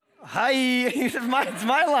Hi, it's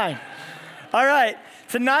my line. All right,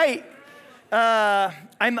 tonight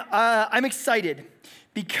I'm excited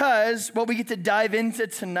because what we get to dive into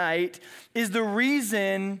tonight is the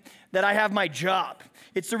reason that I have my job.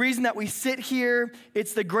 It's the reason that we sit here.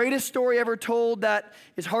 It's the greatest story ever told that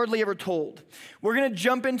is hardly ever told. We're going to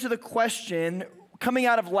jump into the question coming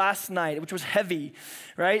out of last night, which was heavy,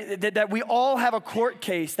 right? That we all have a court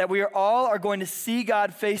case, that we all are going to see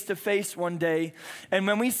God face to face one day. And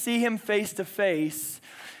when we see him face to face,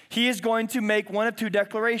 he is going to make one of two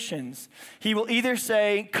declarations. He will either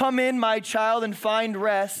say, "Come in, my child, and find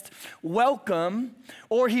rest, welcome,"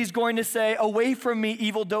 or he's going to say, "Away from me,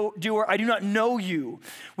 evildoer, I do not know you."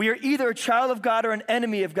 We are either a child of God or an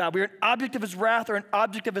enemy of God. We are an object of his wrath or an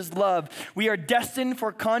object of his love. We are destined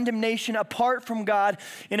for condemnation apart from God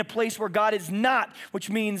in a place where God is not, which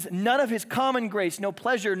means none of his common grace, no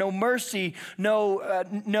pleasure, no mercy, no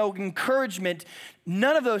encouragement,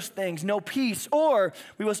 none of those things, no peace, or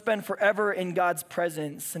we will spend forever in God's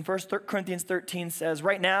presence. And 1 Corinthians 13 says,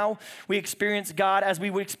 right now we experience God as we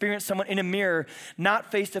would experience someone in a mirror,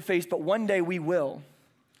 not face to face, but one day we will.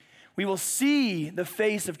 We will see the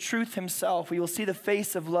face of truth himself. We will see the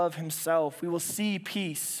face of love himself. We will see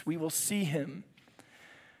peace. We will see him,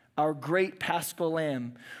 our great Paschal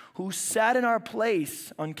Lamb, who sat in our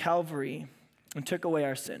place on Calvary and took away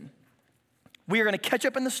our sin. We are going to catch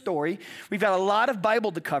up in the story. We've got a lot of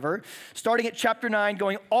Bible to cover, starting at chapter 9,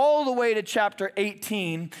 going all the way to chapter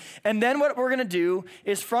 18. And then what we're going to do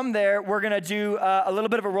is from there, we're going to do a little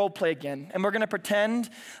bit of a role play again. And we're going to pretend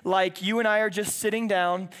like you and I are just sitting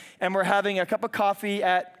down and we're having a cup of coffee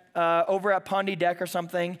over at Pondy Deck or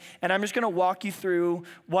something. And I'm just going to walk you through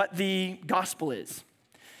what the gospel is.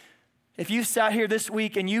 If you sat here this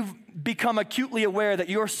week and you've become acutely aware that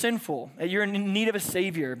you're sinful, that you're in need of a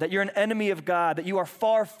Savior, that you're an enemy of God, that you are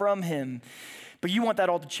far from him, but you want that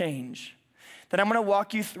all to change, then I'm going to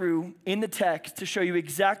walk you through in the text to show you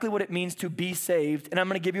exactly what it means to be saved, and I'm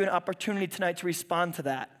going to give you an opportunity tonight to respond to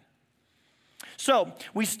that. So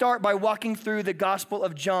we start by walking through the Gospel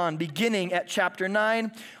of John, beginning at chapter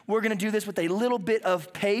 9. We're going to do this with a little bit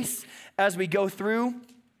of pace as we go through,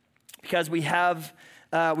 because we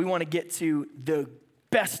want to get to the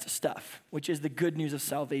best stuff, which is the good news of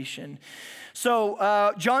salvation.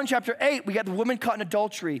 So John chapter 8, we got the woman caught in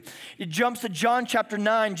adultery. It jumps to John chapter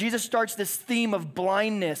 9. Jesus starts this theme of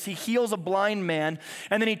blindness. He heals a blind man,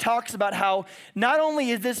 and then he talks about how not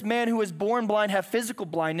only is this man who was born blind have physical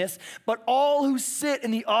blindness, but all who sit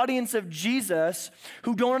in the audience of Jesus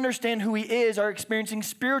who don't understand who he is are experiencing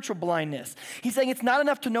spiritual blindness. He's saying it's not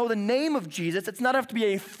enough to know the name of Jesus. It's not enough to be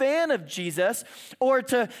a fan of Jesus or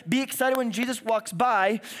to be excited when Jesus walks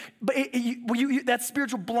by, but that's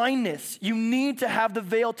spiritual blindness. You need to have the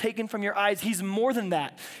veil taken from your eyes. He's more than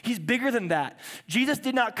that. He's bigger than that. Jesus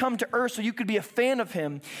did not come to earth so you could be a fan of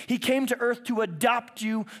him. He came to earth to adopt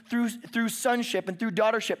you through sonship and through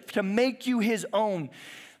daughtership, to make you his own.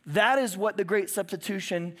 That is what the great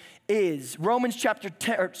substitution is. John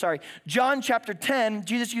chapter 10,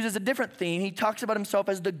 Jesus uses a different theme. He talks about himself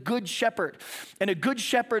as the good shepherd. And a good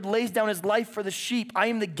shepherd lays down his life for the sheep. I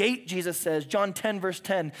am the gate, Jesus says, John 10, verse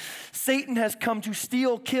 10. Satan has come to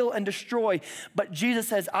steal, kill, and destroy. But Jesus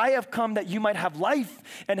says, I have come that you might have life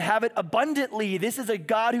and have it abundantly. This is a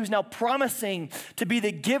God who's now promising to be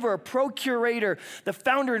the giver, procurator, the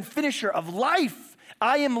founder and finisher of life.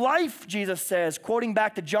 I am life, Jesus says, quoting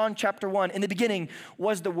back to John chapter 1. In the beginning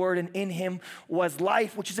was the Word, and in him was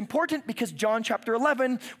life, which is important because John chapter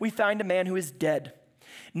 11, we find a man who is dead,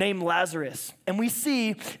 named Lazarus. And we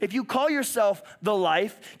see, if you call yourself the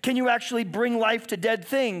life, can you actually bring life to dead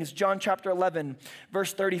things? John chapter 11,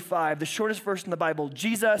 verse 35, the shortest verse in the Bible.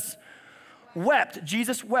 Jesus wept.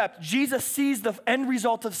 Jesus wept. Jesus sees the end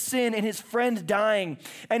result of sin in his friend dying.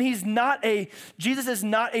 And Jesus is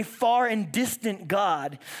not a far and distant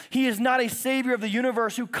God. He is not a savior of the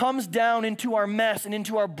universe who comes down into our mess and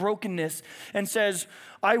into our brokenness and says,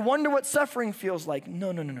 I wonder what suffering feels like.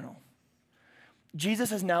 No. Jesus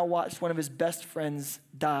has now watched one of his best friends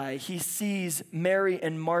die. He sees Mary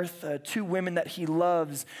and Martha, two women that he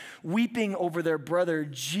loves, weeping over their brother.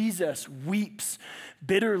 Jesus weeps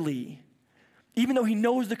bitterly. Even though he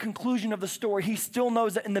knows the conclusion of the story, he still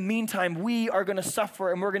knows that in the meantime, we are going to suffer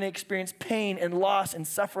and we're going to experience pain and loss and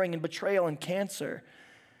suffering and betrayal and cancer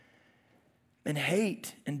and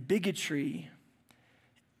hate and bigotry.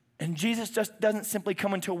 And Jesus just doesn't simply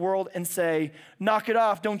come into a world and say, knock it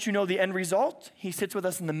off, don't you know the end result? He sits with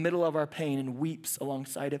us in the middle of our pain and weeps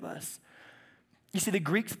alongside of us. You see, the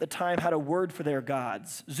Greeks at the time had a word for their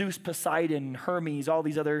gods. Zeus, Poseidon, Hermes, all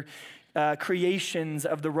these other creations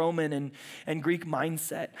of the Roman and Greek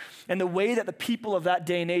mindset. And the way that the people of that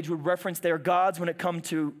day and age would reference their gods when it come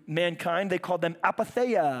to mankind, they called them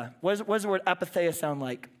apatheia. What does the word apatheia sound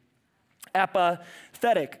like?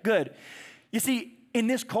 Apathetic, good. You see, in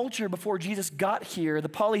this culture before Jesus got here, the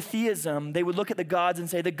polytheism, they would look at the gods and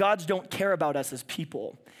say, the gods don't care about us as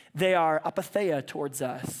people. They are apatheia towards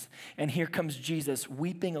us. And here comes Jesus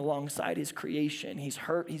weeping alongside his creation. He's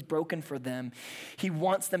hurt, he's broken for them. He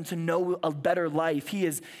wants them to know a better life. He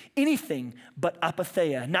is anything but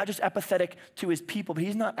apatheia, not just apathetic to his people, but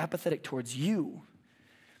he's not apathetic towards you.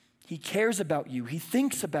 He cares about you. He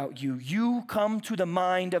thinks about you. You come to the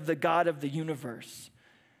mind of the God of the universe.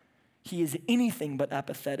 He is anything but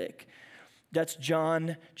apathetic. That's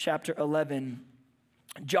John chapter 11.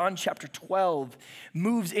 John chapter 12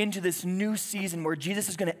 moves into this new season where Jesus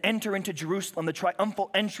is going to enter into Jerusalem, the triumphal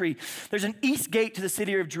entry. There's an east gate to the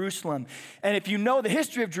city of Jerusalem. And if you know the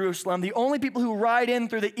history of Jerusalem, the only people who ride in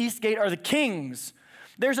through the east gate are the kings.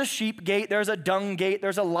 There's a sheep gate, there's a dung gate,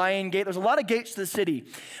 there's a lion gate, there's a lot of gates to the city.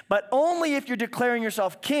 But only if you're declaring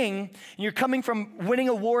yourself king and you're coming from winning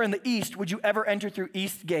a war in the east would you ever enter through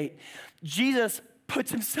east gate. Jesus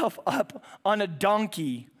puts himself up on a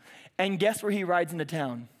donkey, and guess where he rides into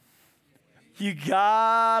town? You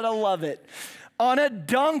gotta love it. On a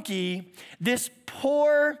donkey, this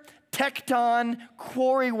poor Tecton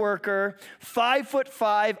quarry worker,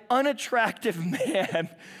 5'5", unattractive man,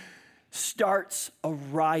 starts a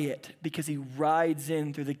riot because he rides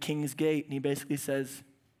in through the king's gate and he basically says,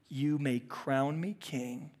 you may crown me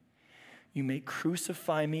king, you may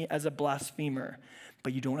crucify me as a blasphemer,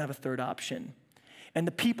 but you don't have a third option. And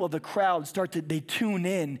the people, the crowd they tune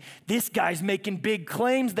in. This guy's making big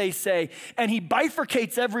claims, they say. And he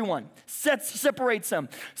bifurcates everyone, separates them.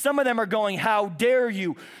 Some of them are going, how dare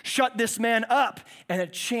you shut this man up? And a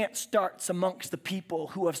chant starts amongst the people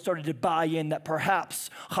who have started to buy in that perhaps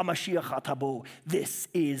Hamashiach Hatabo, this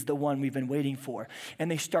is the one we've been waiting for. And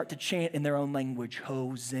they start to chant in their own language,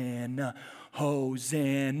 Hosanna,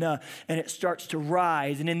 Hosanna, and it starts to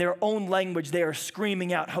rise. And in their own language, they are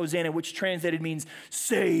screaming out Hosanna, which translated means,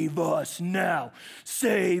 save us now,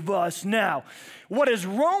 save us now. What is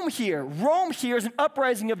Rome here? Rome here is an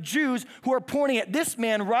uprising of Jews who are pointing at this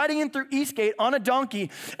man riding in through Eastgate on a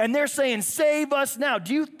donkey, and they're saying, save us now.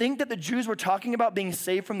 Do you think that the Jews were talking about being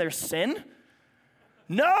saved from their sin?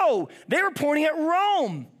 No, they were pointing at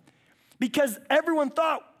Rome because everyone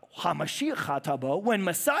thought, HaMashiach Hatabo, when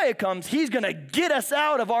Messiah comes, he's going to get us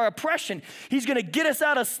out of our oppression. He's going to get us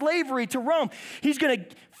out of slavery to Rome. He's going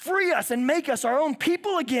to free us and make us our own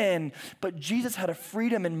people again. But Jesus had a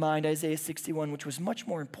freedom in mind, Isaiah 61, which was much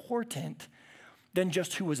more important than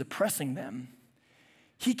just who was oppressing them.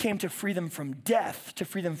 He came to free them from death, to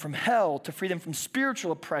free them from hell, to free them from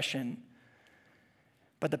spiritual oppression.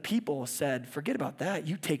 But the people said, forget about that.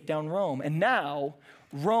 You take down Rome. And now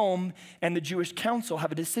Rome and the Jewish council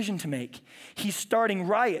have a decision to make. He's starting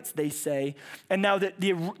riots, they say. And now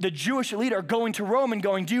the Jewish elite are going to Rome and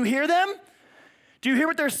going, do you hear them? Do you hear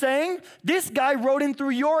what they're saying? This guy rode in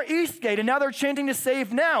through your east gate, and now they're chanting to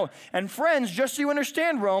save now. And friends, just so you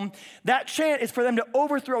understand, Rome, that chant is for them to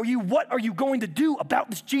overthrow you. What are you going to do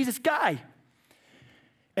about this Jesus guy?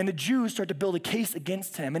 And the Jews start to build a case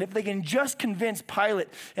against him. And if they can just convince Pilate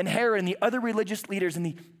and Herod and the other religious leaders and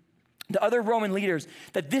the other Roman leaders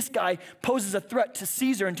that this guy poses a threat to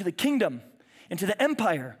Caesar and to the kingdom and to the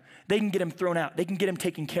empire, they can get him thrown out. They can get him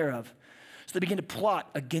taken care of. So they begin to plot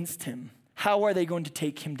against him. How are they going to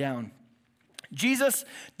take him down? Jesus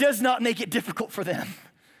does not make it difficult for them.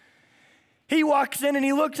 He walks in and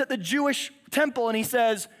he looks at the Jewish temple and he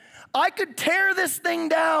says, I could tear this thing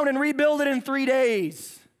down and rebuild it in 3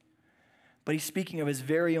 days. But he's speaking of his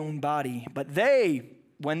very own body. But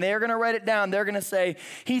when they're going to write it down, they're going to say,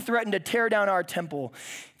 he threatened to tear down our temple.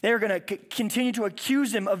 They're going to continue to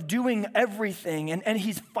accuse him of doing everything. And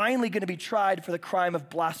he's finally going to be tried for the crime of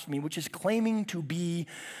blasphemy, which is claiming to be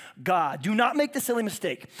God. Do not make the silly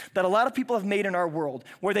mistake that a lot of people have made in our world,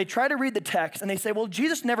 where they try to read the text and they say, well,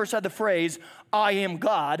 Jesus never said the phrase, I am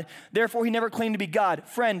God, therefore he never claimed to be God.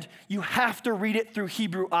 Friend, you have to read it through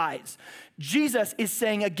Hebrew eyes. Jesus is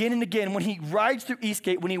saying again and again, when he rides through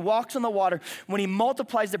Eastgate, when he walks on the water, when he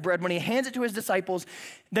multiplies the bread, when he hands it to his disciples,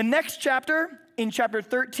 the next chapter, in chapter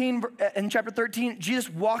 13, Jesus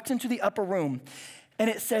walks into the upper room, and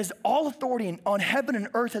it says, all authority on heaven and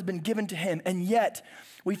earth has been given to him, and yet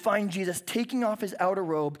we find Jesus taking off his outer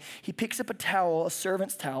robe. He picks up a towel, a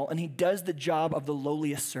servant's towel, and he does the job of the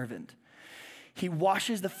lowliest servant. He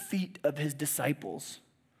washes the feet of his disciples.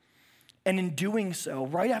 And in doing so,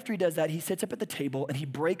 right after he does that, he sits up at the table and he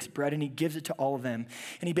breaks bread and he gives it to all of them.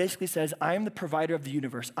 And he basically says, I am the provider of the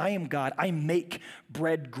universe. I am God. I make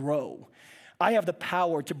bread grow. I have the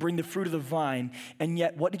power to bring the fruit of the vine. And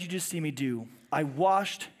yet, what did you just see me do? I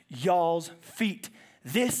washed y'all's feet.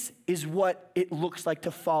 This is what it looks like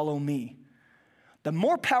to follow me. The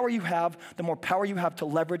more power you have, the more power you have to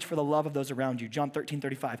leverage for the love of those around you. John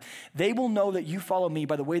 13:35. They will know that you follow me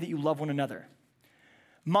by the way that you love one another.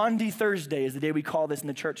 Maundy Thursday is the day we call this in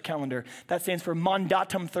the church calendar. That stands for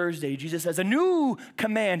Mandatum Thursday. Jesus says, a new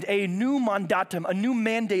command, a new mandatum, a new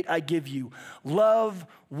mandate I give you. Love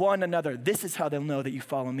one another. This is how they'll know that you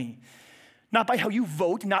follow me. Not by how you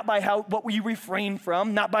vote, not by what you refrain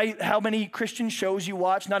from, not by how many Christian shows you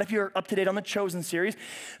watch, not if you're up to date on the Chosen series.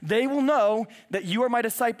 They will know that you are my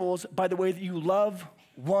disciples by the way that you love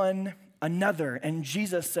one another. And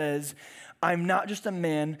Jesus says, I'm not just a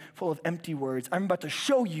man full of empty words. I'm about to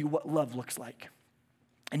show you what love looks like.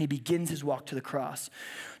 And he begins his walk to the cross.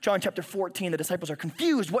 John chapter 14, the disciples are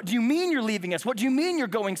confused. What do you mean you're leaving us? What do you mean you're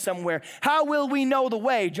going somewhere? How will we know the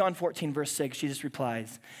way? John 14, verse 6, Jesus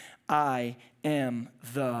replies, I am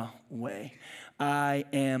the way. I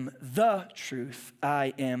am the truth.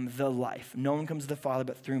 I am the life. No one comes to the Father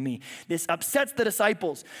but through me. This upsets the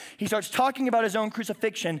disciples. He starts talking about his own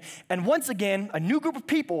crucifixion. And once again, a new group of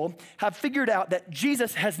people have figured out that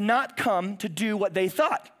Jesus has not come to do what they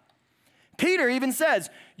thought. Peter even says,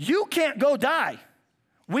 you can't go die.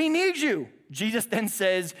 We need you. Jesus then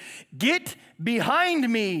says, get behind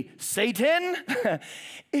me, Satan.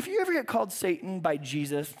 If you ever get called Satan by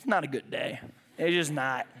Jesus, it's not a good day. It's just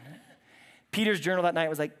not. Peter's journal that night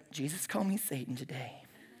was like, Jesus called me Satan today.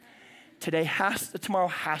 Tomorrow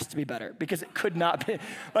has to be better because it could not be,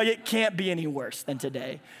 it can't be any worse than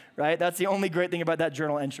today, right? That's the only great thing about that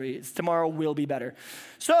journal entry is tomorrow will be better.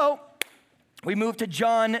 So we move to that's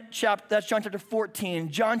John chapter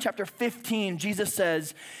 14. John chapter 15, Jesus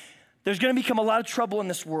says, there's going to become a lot of trouble in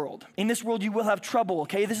this world. In this world, you will have trouble,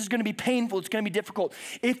 okay? This is going to be painful. It's going to be difficult.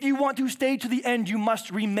 If you want to stay to the end, you must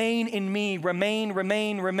remain in me. Remain.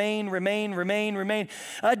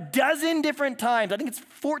 A dozen different times. I think it's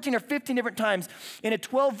 14 or 15 different times. In a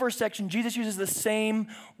 12-verse section, Jesus uses the same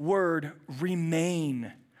word,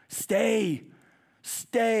 remain. Stay,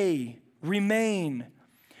 remain.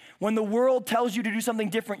 When the world tells you to do something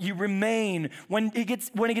different, you remain. When it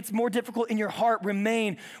gets more difficult in your heart,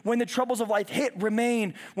 remain. When the troubles of life hit,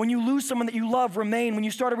 remain. When you lose someone that you love, remain. When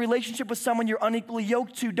you start a relationship with someone you're unequally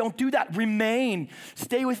yoked to, don't do that. Remain.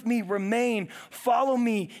 Stay with me, remain. Follow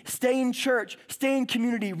me. Stay in church. Stay in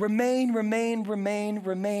community. Remain.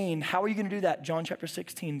 How are you going to do that? John chapter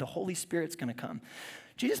 16, the Holy Spirit's going to come.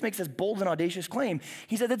 Jesus makes this bold and audacious claim.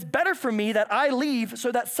 He said, it's better for me that I leave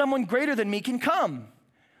so that someone greater than me can come.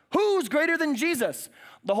 Who's greater than Jesus?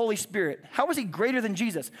 The Holy Spirit. How is he greater than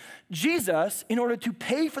Jesus? Jesus, in order to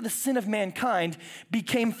pay for the sin of mankind,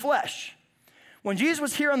 became flesh. When Jesus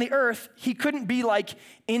was here on the earth, he couldn't be like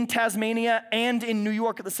in Tasmania and in New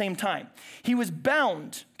York at the same time. He was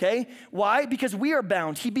bound, okay? Why? Because we are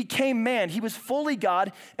bound. He became man. He was fully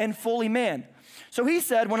God and fully man. So he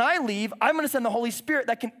said, when I leave, I'm going to send the Holy Spirit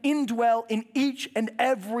that can indwell in each and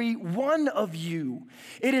every one of you.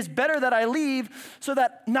 It is better that I leave so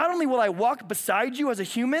that not only will I walk beside you as a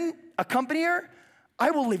human accompanier,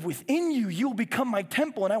 I will live within you. You will become my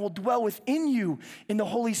temple and I will dwell within you in the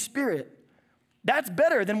Holy Spirit. That's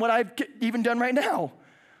better than what I've even done right now.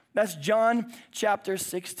 That's John chapter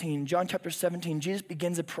 16. John chapter 17, Jesus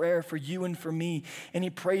begins a prayer for you and for me, and he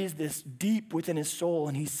prays this deep within his soul,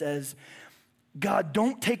 and he says, God,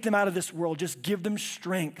 don't take them out of this world. Just give them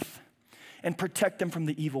strength and protect them from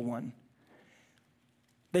the evil one.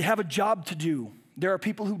 They have a job to do. There are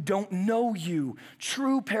people who don't know you.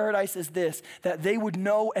 True paradise is this, that they would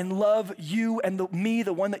know and love you and me,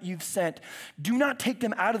 the one that you've sent. Do not take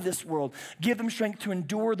them out of this world. Give them strength to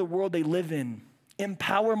endure the world they live in.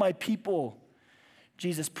 Empower my people.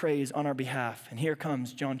 Jesus prays on our behalf. And here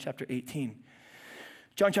comes John chapter 18.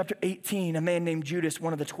 John chapter 18, a man named Judas,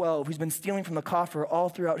 one of the 12, who's been stealing from the coffer all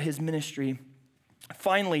throughout his ministry,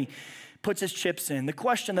 finally puts his chips in. The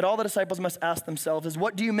question that all the disciples must ask themselves is,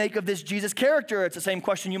 what do you make of this Jesus character? It's the same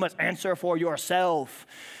question you must answer for yourself.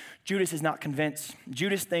 Judas is not convinced.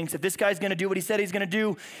 Judas thinks if this guy's going to do what he said he's going to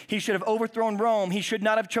do, he should have overthrown Rome. He should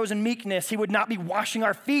not have chosen meekness. He would not be washing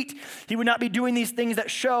our feet. He would not be doing these things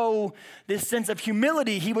that show this sense of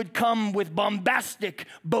humility. He would come with bombastic,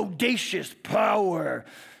 bodacious power.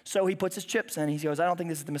 So he puts his chips in. He goes, I don't think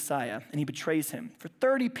this is the Messiah. And he betrays him for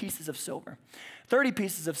 30 pieces of silver. 30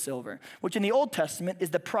 pieces of silver, which in the Old Testament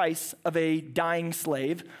is the price of a dying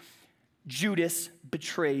slave. Judas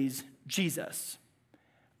betrays Jesus.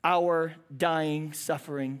 our dying,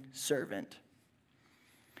 suffering servant.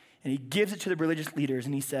 And he gives it to the religious leaders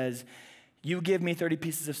and he says, you give me 30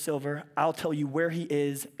 pieces of silver, I'll tell you where he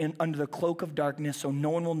is under the cloak of darkness so no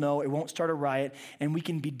one will know, it won't start a riot, and we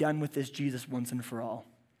can be done with this Jesus once and for all.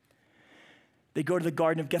 They go to the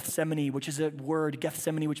Garden of Gethsemane, which is a word,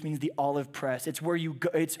 Gethsemane, which means the olive press. It's where you go,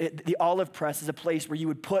 the olive press is a place where you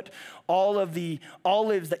would put all of the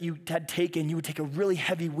olives that you had taken. You would take a really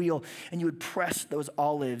heavy wheel and you would press those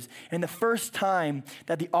olives. And the first time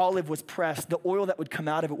that the olive was pressed, the oil that would come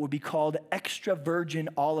out of it would be called extra virgin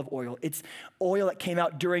olive oil. It's oil that came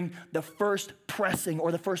out during the first pressing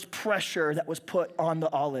or the first pressure that was put on the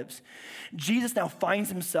olives. Jesus now finds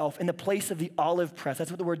himself in the place of the olive press. That's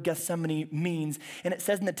what the word Gethsemane means. And it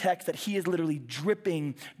says in the text that he is literally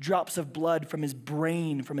dripping drops of blood from his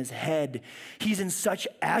brain, from his head. He's in such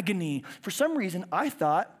agony. For some reason, I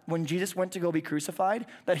thought when Jesus went to go be crucified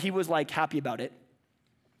that he was like happy about it.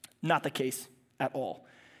 Not the case at all.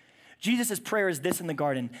 Jesus' prayer is this in the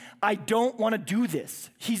garden: I don't want to do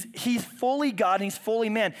this. He's fully God and he's fully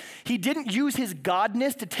man. He didn't use his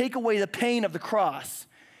godness to take away the pain of the cross.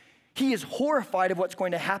 He is horrified of what's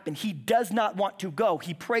going to happen. He does not want to go.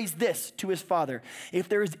 He prays this to his Father: if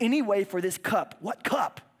there is any way for this cup, what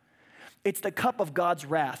cup? It's the cup of God's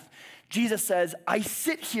wrath. Jesus says, I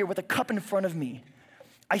sit here with a cup in front of me.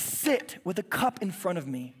 I sit with a cup in front of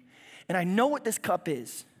me. And I know what this cup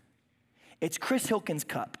is. It's Chris Hilkin's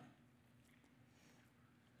cup.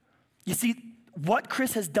 You see, what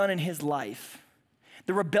Chris has done in his life,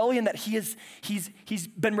 the rebellion that he's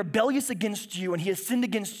been rebellious against you and he has sinned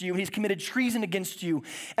against you and he's committed treason against you.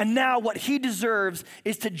 And now what he deserves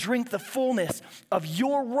is to drink the fullness of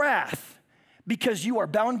your wrath because you are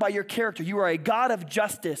bound by your character. You are a God of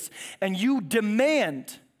justice and you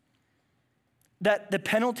demand that the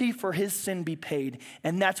penalty for his sin be paid.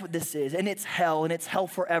 And that's what this is. And it's hell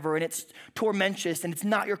forever and it's tormentous and it's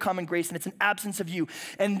not your common grace and it's an absence of you.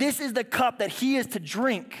 And this is the cup that he is to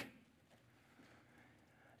drink.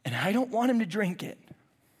 And I don't want him to drink it,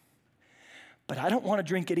 but I don't want to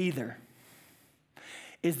drink it either.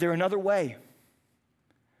 Is there another way?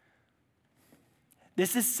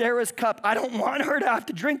 This is Sarah's cup. I don't want her to have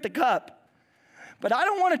to drink the cup, but I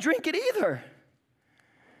don't want to drink it either.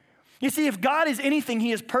 You see, if God is anything,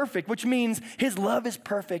 he is perfect, which means his love is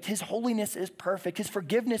perfect, his holiness is perfect, his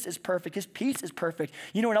forgiveness is perfect, his peace is perfect.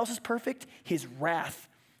 You know what else is perfect? His wrath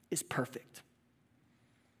is perfect.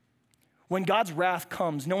 When God's wrath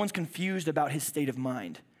comes, no one's confused about his state of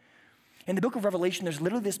mind. In the book of Revelation, there's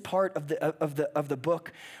literally this part of the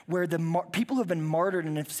book where the people who have been martyred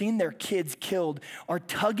and have seen their kids killed are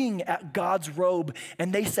tugging at God's robe,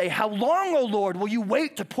 and they say, how long, O Lord, will you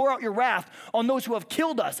wait to pour out your wrath on those who have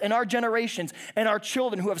killed us and our generations and our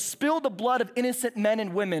children, who have spilled the blood of innocent men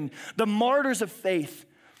and women, the martyrs of faith?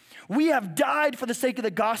 We have died for the sake of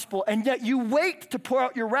the gospel, and yet you wait to pour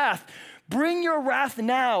out your wrath. Bring your wrath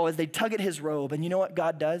now, as they tug at his robe. And you know what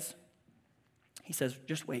God does? He says,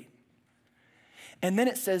 just wait. And then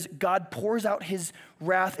it says God pours out his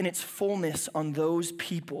wrath in its fullness on those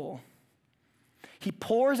people. He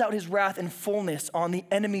pours out his wrath in fullness on the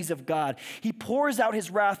enemies of God. He pours out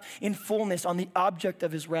his wrath in fullness on the object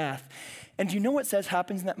of his wrath. And do you know what says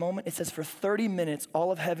happens in that moment? It says for 30 minutes,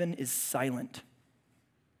 all of heaven is silent.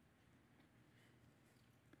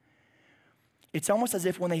 It's almost as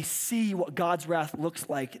if when they see what God's wrath looks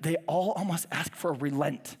like, they all almost ask for a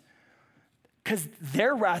relent. Because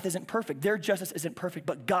their wrath isn't perfect. Their justice isn't perfect,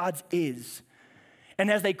 but God's is. And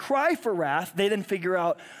as they cry for wrath, they then figure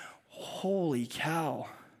out, holy cow,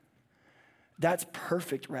 that's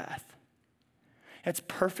perfect wrath. That's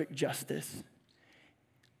perfect justice.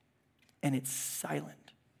 And it's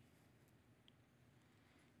silent.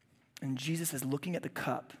 And Jesus is looking at the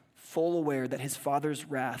cup, full aware that his Father's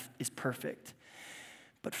wrath is perfect.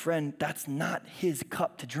 But friend, that's not his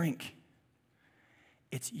cup to drink.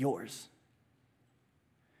 It's yours.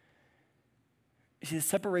 You see, the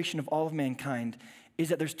separation of all of mankind is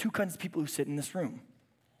that there's two kinds of people who sit in this room.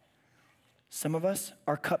 Some of us,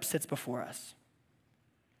 our cup sits before us.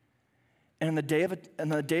 And on the day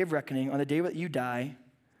of reckoning, on the day that you die,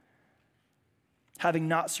 having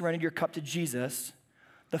not surrendered your cup to Jesus,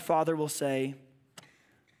 the Father will say,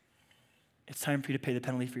 it's time for you to pay the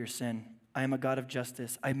penalty for your sin. I am a God of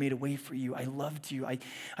justice. I made a way for you. I loved you.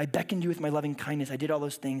 I beckoned you with my loving kindness. I did all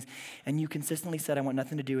those things. And you consistently said, I want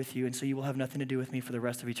nothing to do with you. And so you will have nothing to do with me for the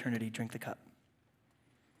rest of eternity. Drink the cup.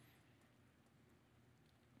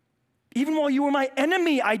 Even while you were my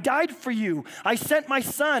enemy, I died for you. I sent my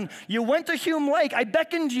son. You went to Hume Lake. I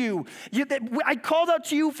beckoned you. I called out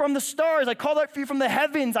to you from the stars. I called out for you from the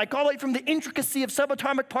heavens. I called out from the intricacy of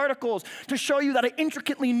subatomic particles to show you that I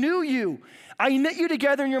intricately knew you. I knit you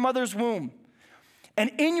together in your mother's womb.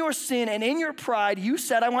 And in your sin and in your pride, you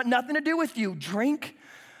said, I want nothing to do with you. Drink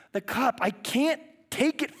the cup. I can't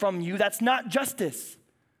take it from you. That's not justice.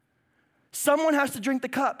 Someone has to drink the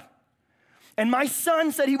cup. And my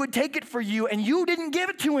son said he would take it for you, and you didn't give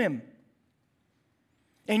it to him.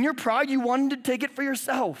 In your pride, you wanted to take it for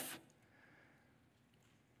yourself.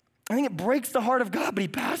 I think it breaks the heart of God, but he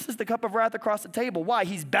passes the cup of wrath across the table. Why?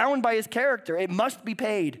 He's bound by his character. It must be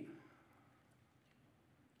paid.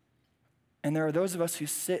 And there are those of us who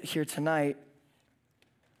sit here tonight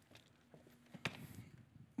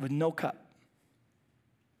with no cup.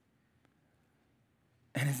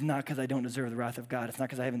 And it's not because I don't deserve the wrath of God. It's not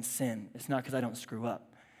because I haven't sinned. It's not because I don't screw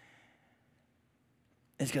up.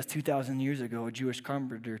 It's because 2,000 years ago, a Jewish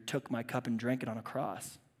carpenter took my cup and drank it on a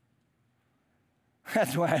cross.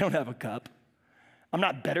 That's why I don't have a cup. I'm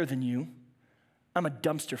not better than you. I'm a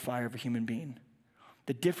dumpster fire of a human being.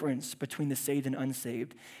 The difference between the saved and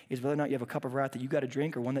unsaved is whether or not you have a cup of wrath that you got to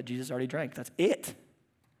drink or one that Jesus already drank. That's it.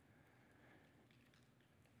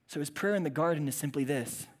 So his prayer in the garden is simply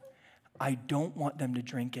this: I don't want them to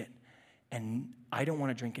drink it, and I don't want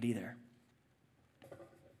to drink it either.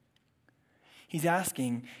 He's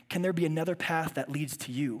asking, can there be another path that leads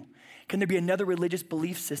to you? Can there be another religious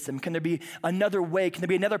belief system? Can there be another way? Can there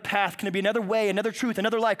be another path? Can there be another way, another truth,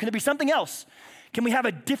 another life? Can there be something else? Can we have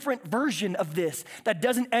a different version of this that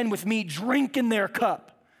doesn't end with me drinking their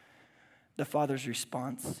cup? The Father's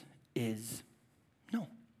response is no.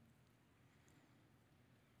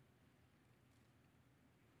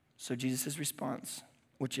 So Jesus' response,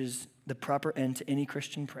 which is the proper end to any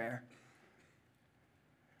Christian prayer,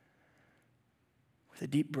 with a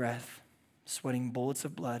deep breath, sweating bullets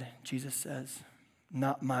of blood, Jesus says,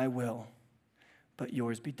 not my will, but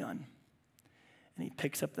yours be done. And he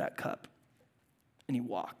picks up that cup and he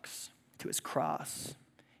walks to his cross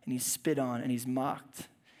and he's spit on and he's mocked.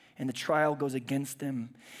 And the trial goes against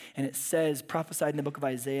him. And it says, prophesied in the book of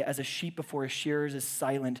Isaiah, as a sheep before his shearers is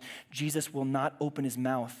silent, Jesus will not open his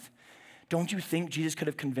mouth. Don't you think Jesus could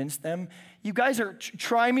have convinced them? You guys are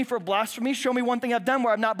trying me for blasphemy. Show me one thing I've done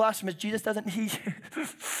where I'm not blasphemous. Jesus doesn't,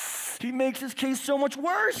 he makes his case so much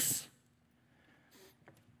worse.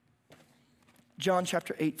 John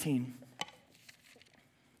chapter 18.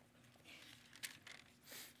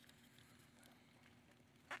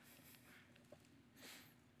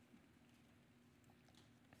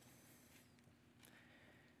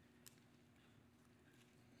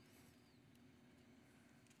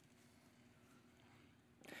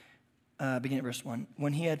 Beginning at verse 1.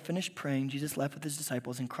 When he had finished praying, Jesus left with his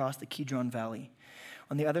disciples and crossed the Kidron Valley.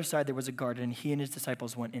 On the other side, there was a garden, and he and his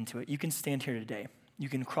disciples went into it. You can stand here today. You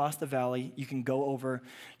can cross the valley. You can go over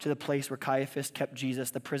to the place where Caiaphas kept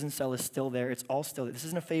Jesus. The prison cell is still there. It's all still there. This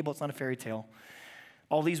isn't a fable. It's not a fairy tale.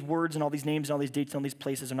 All these words and all these names and all these dates and all these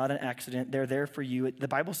places are not an accident. They're there for you. The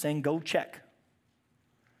Bible's saying, go check.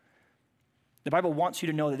 The Bible wants you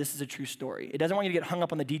to know that this is a true story. It doesn't want you to get hung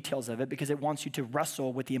up on the details of it because it wants you to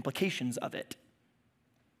wrestle with the implications of it.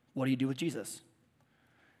 What do you do with Jesus?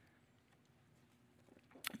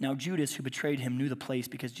 Now Judas, who betrayed him, knew the place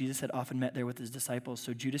because Jesus had often met there with his disciples.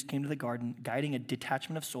 So Judas came to the garden, guiding a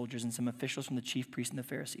detachment of soldiers and some officials from the chief priests and the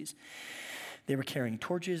Pharisees. They were carrying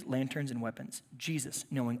torches, lanterns, and weapons. Jesus,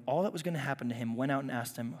 knowing all that was going to happen to him, went out and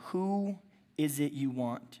asked him, "Who is it you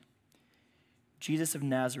want?" "Jesus of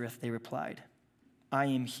Nazareth," they replied. "I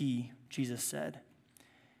am he," Jesus said.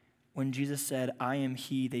 When Jesus said, "I am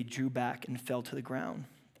he," they drew back and fell to the ground.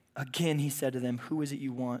 Again, he said to them, "Who is it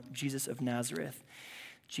you want?" "Jesus of Nazareth."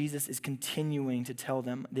 Jesus is continuing to tell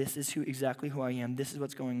them, this is exactly who I am. This is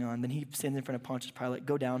what's going on. Then he stands in front of Pontius Pilate.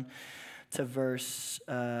 Go down to verse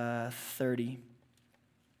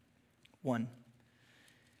 31.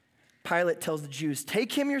 Pilate tells the Jews,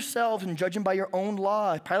 "Take him yourselves and judge him by your own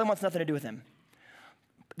law." Pilate wants nothing to do with him.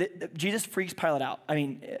 Jesus freaks Pilate out. I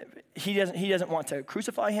mean, he doesn't want to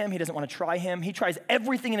crucify him. He doesn't want to try him. He tries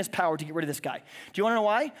everything in his power to get rid of this guy. Do you want to know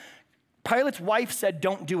why? Pilate's wife said,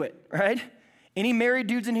 don't do it, right? Any married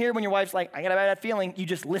dudes in here, when your wife's like, I got a bad feeling, you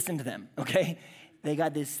just listen to them, okay? They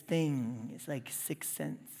got this thing. It's like sixth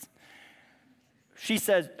sense. She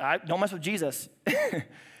says, don't mess with Jesus.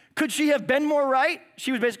 Could she have been more right?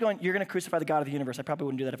 She was basically going, you're going to crucify the God of the universe. I probably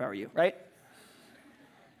wouldn't do that if I were you, right?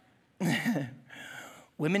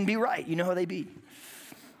 Women be right. You know how they be.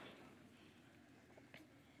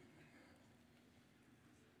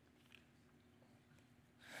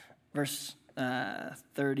 Verse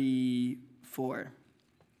 34.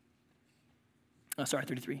 Oh, sorry,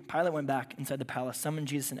 33. Pilate went back inside the palace, summoned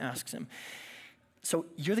Jesus, and asked him, "So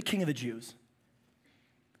you're the king of the Jews?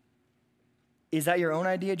 Is that your own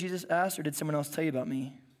idea?" Jesus asked, "or did someone else tell you about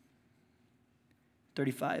me?"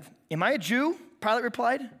 35. "Am I a Jew?" Pilate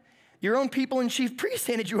replied. "Your own people and chief priests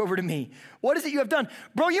handed you over to me. What is it you have done?"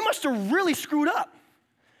 Bro, you must have really screwed up.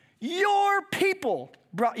 Your people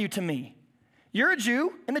brought you to me. You're a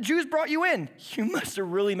Jew, and the Jews brought you in. You must have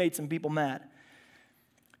really made some people mad.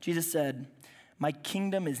 Jesus said, "My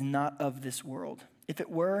kingdom is not of this world. If it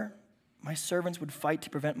were, my servants would fight to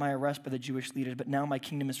prevent my arrest by the Jewish leaders, but now my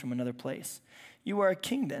kingdom is from another place." "You are a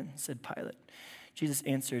king then," said Pilate. Jesus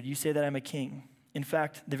answered, "You say that I'm a king. In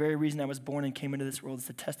fact, the very reason I was born and came into this world is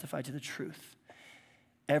to testify to the truth.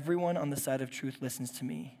 Everyone on the side of truth listens to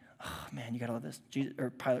me." Oh man, you gotta love this.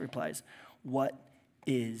 Pilate replies, "What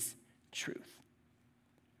is truth?"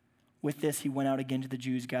 With this, he went out again to the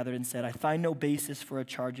Jews gathered and said, "I find no basis for a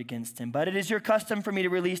charge against him, but it is your custom for me to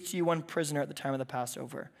release to you one prisoner at the time of the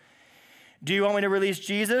Passover. Do you want me to release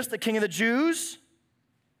Jesus, the king of the Jews?"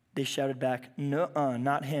 They shouted back, "No,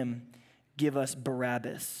 not him. Give us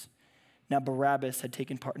Barabbas." Now, Barabbas had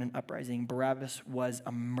taken part in an uprising. Barabbas was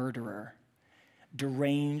a murderer,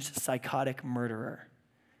 deranged, psychotic murderer.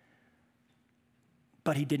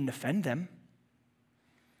 But he didn't offend them.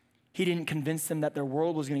 He didn't convince them that their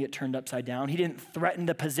world was going to get turned upside down. He didn't threaten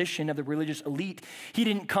the position of the religious elite. He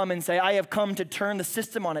didn't come and say, "I have come to turn the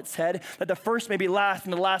system on its head, that the first may be last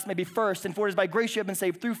and the last may be first. And for it is by grace you have been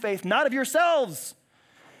saved through faith, not of yourselves,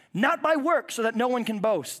 not by works, so that no one can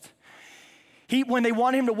boast." When they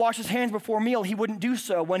wanted him to wash his hands before a meal, he wouldn't do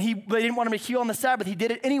so. They didn't want him to heal on the Sabbath, he did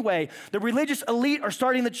it anyway. The religious elite are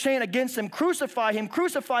starting the chant against him, "Crucify him,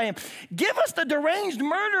 crucify him. Give us the deranged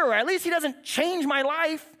murderer. At least he doesn't change my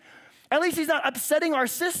life. At least he's not upsetting our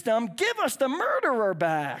system. Give us the murderer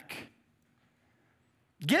back.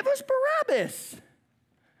 Give us Barabbas."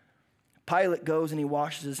 Pilate goes and he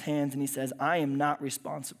washes his hands and he says, "I am not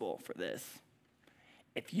responsible for this.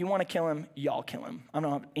 If you want to kill him, y'all kill him. I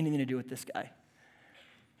don't have anything to do with this guy."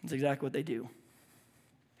 That's exactly what they do.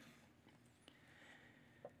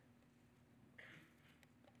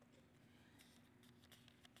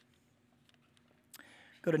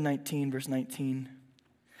 Go to 19, verse 19.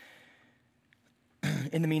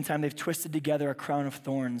 "In the meantime, they've twisted together a crown of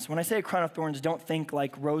thorns." When I say a crown of thorns, don't think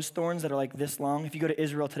like rose thorns that are like this long. If you go to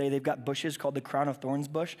Israel today, they've got bushes called the crown of thorns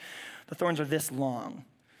bush. The thorns are this long.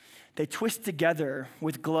 They twist together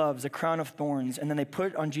with gloves a crown of thorns, and then they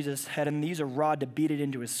put it on Jesus' head, and they use a rod to beat it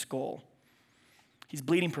into his skull. He's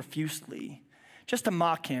bleeding profusely. Just to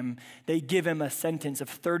mock him, they give him a sentence of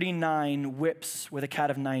 39 whips with a cat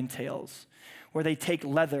of nine tails, where they take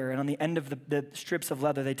leather, and on the end of the strips of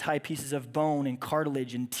leather, they tie pieces of bone and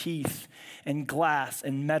cartilage and teeth and glass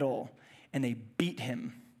and metal, and they beat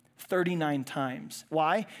him 39 times.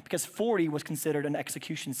 Why? Because 40 was considered an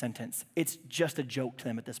execution sentence. It's just a joke to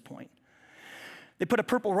them at this point. They put a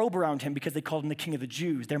purple robe around him because they called him the king of the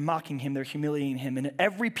Jews. They're mocking him, they're humiliating him, and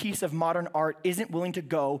every piece of modern art isn't willing to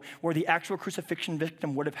go where the actual crucifixion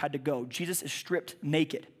victim would have had to go. Jesus is stripped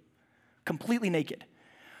naked, completely naked.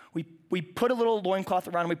 We put a little loincloth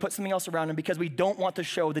around him, we put something else around him because we don't want to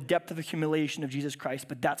show the depth of the humiliation of Jesus Christ,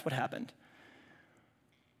 but that's what happened.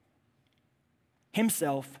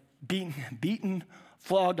 Himself, beaten,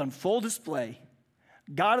 flogged on full display.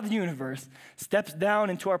 God of the universe steps down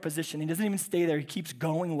into our position. He doesn't even stay there. He keeps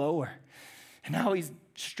going lower. And now he's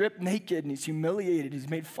stripped naked and he's humiliated. He's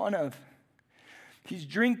made fun of. He's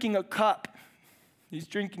drinking a cup. He's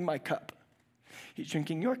drinking my cup. He's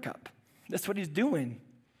drinking your cup. That's what he's doing.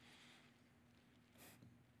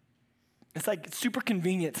 It's like super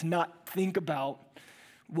convenient to not think about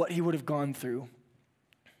what he would have gone through.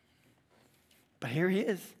 But here he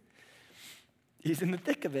is. He's in the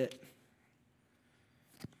thick of it.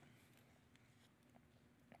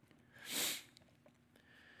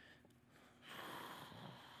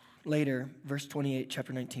 Later, verse 28,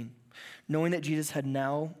 chapter 19. Knowing that Jesus had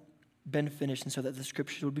now been finished and so that the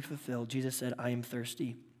scriptures would be fulfilled, Jesus said, "I am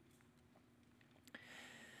thirsty."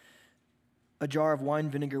 A jar of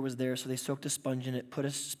wine vinegar was there, so they soaked a sponge in it, put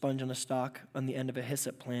a sponge on a stalk on the end of a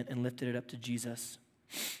hyssop plant, and lifted it up to Jesus.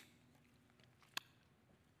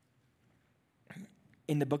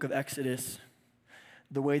 In the book of Exodus,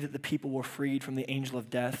 the way that the people were freed from the angel of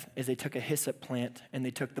death is they took a hyssop plant and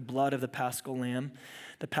they took the blood of the Paschal lamb,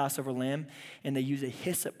 the Passover lamb, and they used a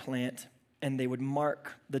hyssop plant and they would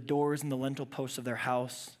mark the doors and the lintel posts of their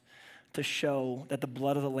house to show that the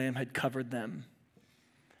blood of the lamb had covered them.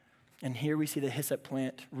 And here we see the hyssop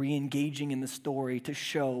plant re-engaging in the story to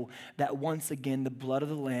show that once again, the blood of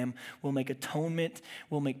the Lamb will make atonement,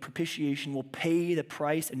 will make propitiation, will pay the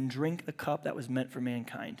price and drink the cup that was meant for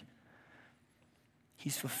mankind.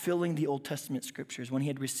 He's fulfilling the Old Testament scriptures. When he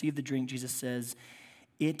had received the drink, Jesus says,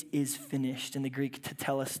 "It is finished," in the Greek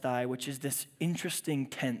tetelestai, which is this interesting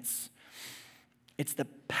tense. It's the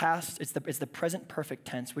past, it's the present perfect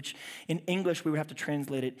tense, which in English we would have to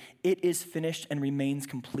translate it, "It is finished and remains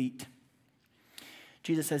complete."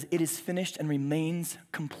 Jesus says, "It is finished and remains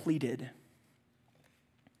completed."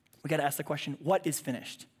 We got to ask the question, what is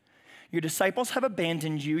finished? Your disciples have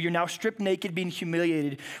abandoned you. You're now stripped naked, being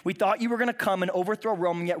humiliated. We thought you were going to come and overthrow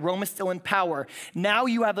Rome, and yet Rome is still in power. Now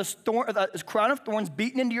you have this crown of thorns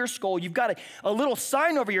beaten into your skull. You've got a little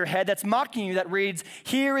sign over your head that's mocking you that reads,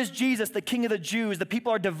 "Here is Jesus, the King of the Jews." The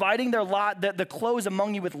people are dividing the clothes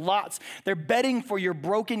among you with lots. They're betting for your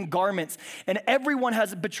broken garments. And everyone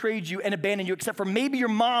has betrayed you and abandoned you, except for maybe your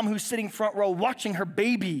mom who's sitting front row watching her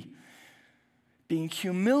baby being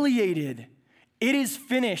humiliated. It is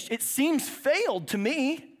finished. It seems failed to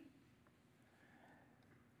me.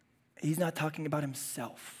 He's not talking about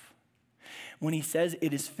himself. When he says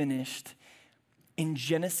it is finished, in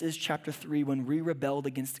Genesis chapter 3, when we rebelled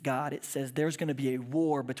against God, it says there's going to be a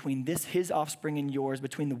war between his offspring and yours,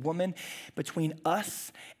 between the woman, between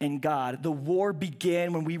us and God. The war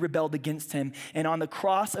began when we rebelled against him. And on the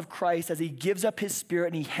cross of Christ, as he gives up his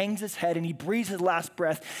spirit and he hangs his head and he breathes his last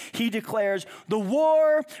breath, he declares, "The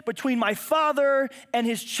war between my Father and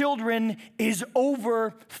his children is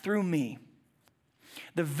over through me."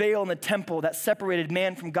 The veil in the temple that separated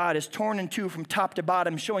man from God is torn in two from top to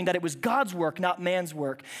bottom, showing that it was God's work, not man's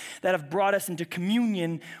work, that have brought us into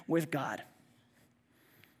communion with God.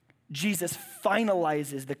 Jesus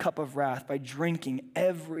finalizes the cup of wrath by drinking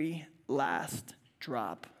every last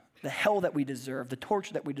drop. The hell that we deserve, the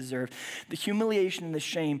torture that we deserve, the humiliation and the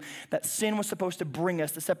shame that sin was supposed to bring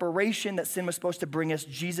us, the separation that sin was supposed to bring us,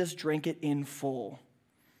 Jesus drank it in full.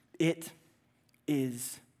 It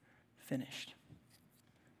is finished.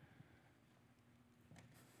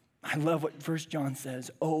 I love what 1 John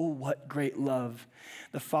says. "Oh, what great love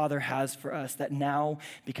the Father has for us, that now,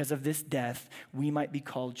 because of this death, we might be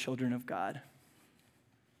called children of God."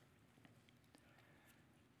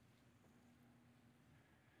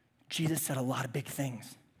 Jesus said a lot of big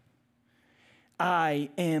things.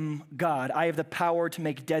 I am God. I have the power to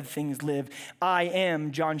make dead things live. I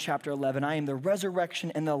am, John chapter 11, I am the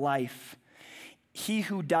resurrection and the life. He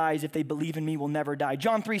who dies, if they believe in me, will never die.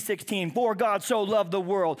 John 3:16, "For God so loved the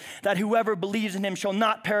world that whoever believes in him shall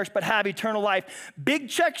not perish but have eternal life." Big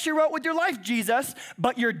checks you wrote with your life, Jesus,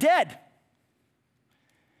 but you're dead.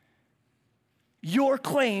 Your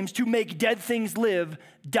claims to make dead things live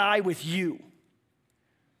die with you.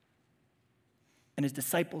 And his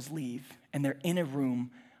disciples leave, and they're in a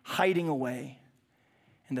room hiding away,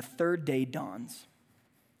 and the third day dawns.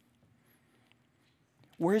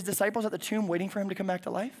 Were his disciples at the tomb waiting for him to come back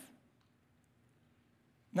to life?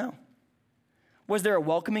 No. Was there a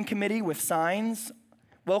welcoming committee with signs?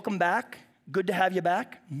 "Welcome back. Good to have you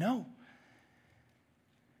back"? No.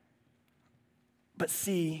 But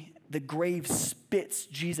see, the grave spits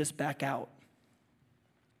Jesus back out.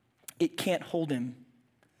 It can't hold him.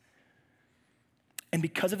 And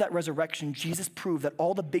because of that resurrection, Jesus proved that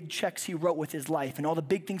all the big checks he wrote with his life and all the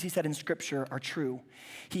big things he said in Scripture are true.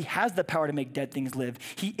 He has the power to make dead things live.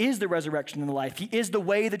 He is the resurrection and the life. He is the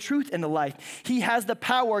way, the truth, and the life. He has the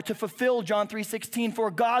power to fulfill John 3:16, "For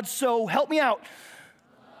God so," help me out.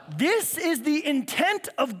 This is the intent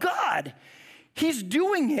of God. He's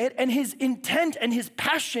doing it, and his intent and his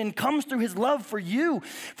passion comes through his love for you.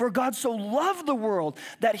 For God so loved the world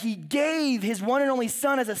that he gave his one and only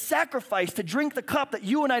Son as a sacrifice to drink the cup that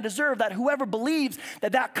you and I deserve, that whoever believes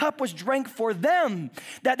that cup was drank for them,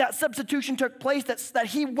 that substitution took place, that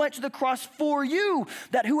he went to the cross for you,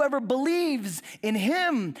 that whoever believes in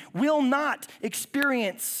him will not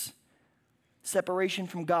experience separation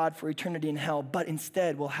from God for eternity in hell, but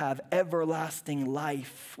instead will have everlasting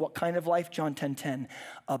life. What kind of life? John 10:10,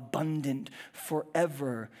 abundant,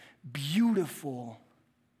 forever, beautiful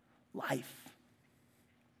life.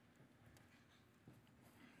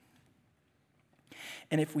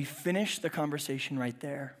 And if we finish the conversation right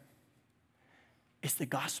there, it's the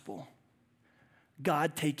gospel.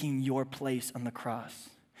 God taking your place on the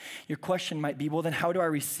cross. Your question might be, well, then how do I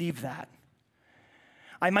receive that?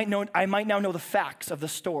 I might now know the facts of the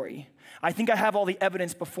story. I think I have all the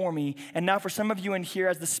evidence before me. And now for some of you in here,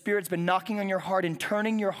 as the Spirit's been knocking on your heart and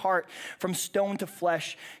turning your heart from stone to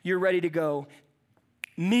flesh, you're ready to go,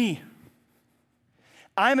 "Me,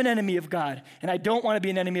 I'm an enemy of God, and I don't want to be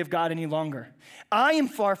an enemy of God any longer. I am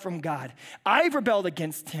far from God. I've rebelled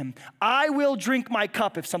against him. I will drink my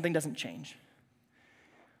cup if something doesn't change.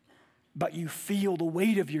 But you feel the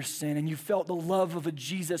weight of your sin, and you felt the love of a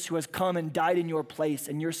Jesus who has come and died in your place,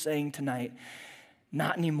 and you're saying tonight,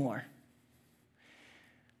 not anymore.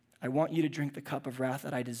 I want you to drink the cup of wrath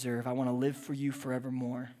that I deserve. I want to live for you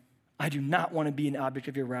forevermore. I do not want to be an object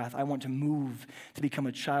of your wrath. I want to move to become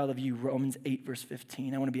a child of you, Romans 8, verse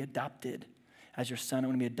 15. I want to be adopted as your son. I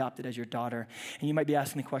want to be adopted as your daughter. And you might be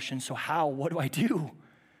asking the question, so how? What do I do?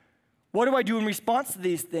 What do I do in response to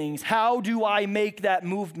these things? How do I make that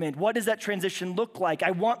movement? What does that transition look like?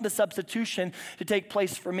 I want the substitution to take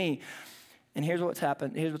place for me. And here's what's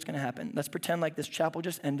happened. Here's what's going to happen. Let's pretend like this chapel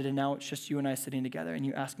just ended and now it's just you and I sitting together and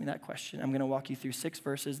you ask me that question. I'm going to walk you through 6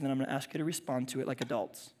 verses and then I'm going to ask you to respond to it like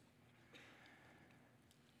adults.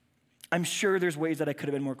 I'm sure there's ways that I could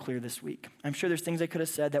have been more clear this week. I'm sure there's things I could have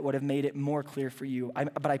said that would have made it more clear for you.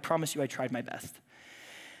 But I promise you I tried my best.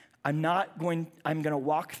 I'm going to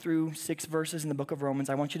walk through 6 verses in the book of Romans.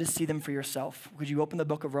 I want you to see them for yourself. Would you open the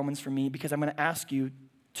book of Romans for me? Because I'm going to ask you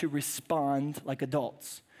to respond like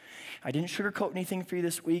adults. I didn't sugarcoat anything for you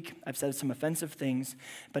this week. I've said some offensive things,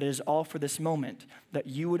 but it is all for this moment that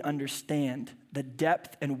you would understand the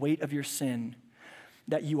depth and weight of your sin,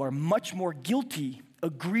 that you are much more guilty,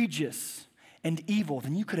 egregious, and evil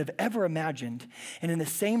than you could have ever imagined. And in the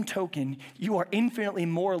same token, you are infinitely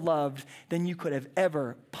more loved than you could have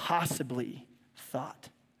ever possibly thought.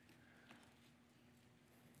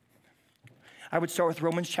 I would start with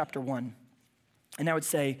Romans chapter 1. And I would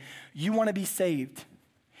say, you want to be saved.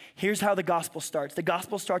 Here's how the gospel starts. The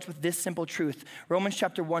gospel starts with this simple truth. Romans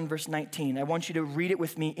chapter 1, verse 19. I want you to read it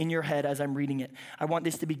with me in your head as I'm reading it. I want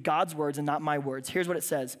this to be God's words and not my words. Here's what it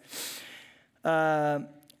says.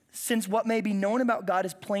 Since what may be known about God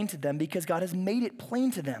is plain to them because God has made it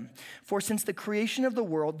plain to them. For since the creation of the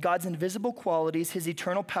world, God's invisible qualities, his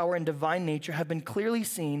eternal power and divine nature have been clearly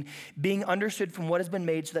seen, being understood from what has been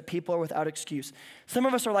made so that people are without excuse. Some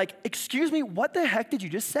of us are like, excuse me, what the heck did you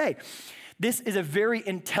just say? This is a very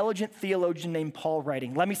intelligent theologian named Paul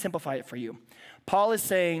writing. Let me simplify it for you. Paul is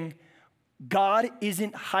saying, God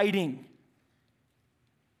isn't hiding.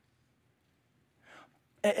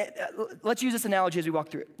 Let's use this analogy as we walk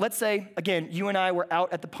through it. Let's say, again, you and I were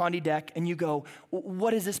out at the Pondy deck and you go,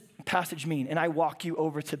 what does this passage mean? And I walk you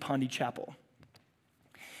over to Pondy Chapel.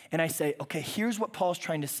 And I say, okay, here's what Paul's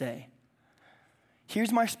trying to say.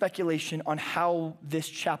 Here's my speculation on how this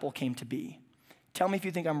chapel came to be. Tell me if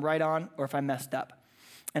you think I'm right on or if I messed up.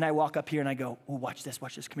 And I walk up here and I go, oh, watch this,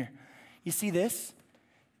 come here. You see this?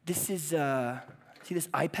 This is, see this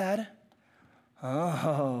iPad?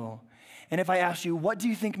 Oh. And if I asked you, what do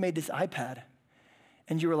you think made this iPad?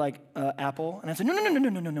 And you were like, Apple. And I said,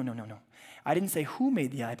 no. I didn't say who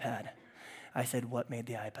made the iPad. I said, what made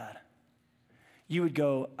the iPad? You would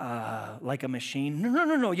go, like a machine.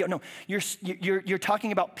 No. You're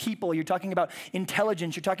talking about people. You're talking about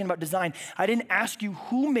intelligence. You're talking about design. I didn't ask you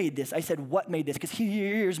who made this. I said, what made this? Because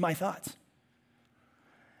here's my thoughts.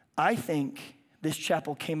 I think this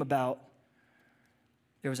chapel came about,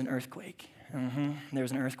 there was an earthquake. There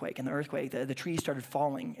was an earthquake, and the trees started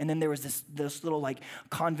falling, and then there was this little like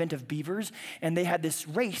convent of beavers, and they had this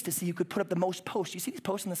race to see who could put up the most posts. You see these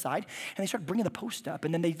posts on the side? And they started bringing the post up,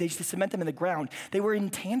 and then they used to cement them in the ground. They were in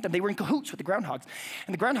tandem. They were in cahoots with the groundhogs,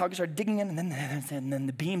 and the groundhogs started digging in, and then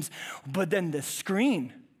the beams, but then the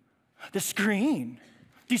screen. Do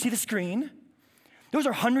you see the screen? Those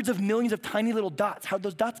are hundreds of millions of tiny little dots. How'd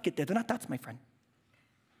those dots get there? They're not dots, my friend.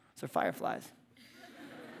 They're fireflies.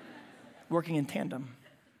 Working in tandem.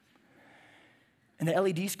 And the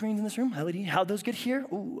LED screens in this room, how'd those get here?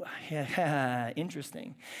 Ooh, yeah,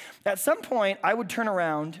 interesting. At some point, I would turn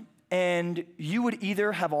around and you would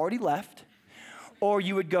either have already left or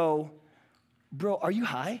you would go, bro, are you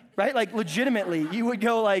high? Right? Like legitimately, you would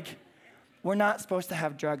go like, we're not supposed to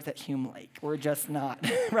have drugs at Hume Lake. We're just not,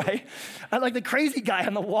 right? I'm like the crazy guy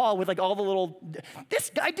on the wall with like all the little, this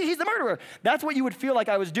guy, he's the murderer. That's what you would feel like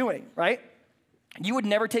I was doing, right? You would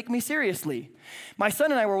never take me seriously. My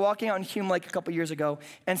son and I were walking out in Hume Lake a couple years ago,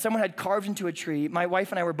 and someone had carved into a tree. My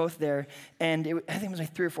wife and I were both there, and I think it was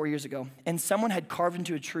like 3 or 4 years ago, and someone had carved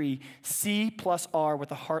into a tree C+R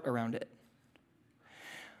with a heart around it.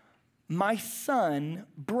 My son,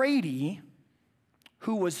 Brady,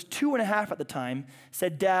 who was 2.5 at the time,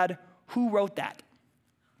 said, Dad, who wrote that?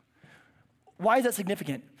 Why is that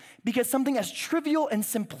significant? Because something as trivial and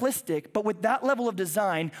simplistic, but with that level of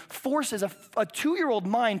design, forces a 2-year-old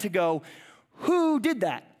mind to go, who did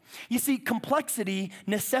that? You see, complexity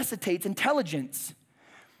necessitates intelligence.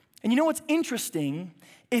 And you know what's interesting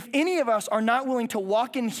If any of us are not willing to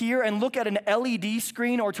walk in here and look at an LED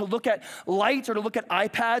screen or to look at lights or to look at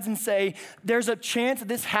iPads and say, there's a chance that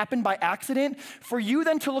this happened by accident, for you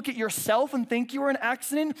then to look at yourself and think you were an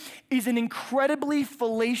accident is an incredibly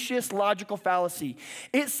fallacious logical fallacy.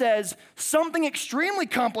 It says something extremely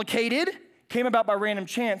complicated came about by random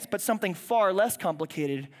chance, but something far less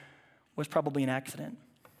complicated was probably an accident.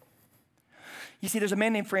 You see, there's a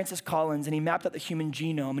man named Francis Collins, and he mapped out the human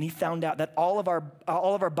genome, and he found out that all of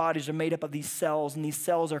our bodies are made up of these cells, and these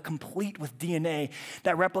cells are complete with DNA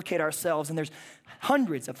that replicate ourselves, and there's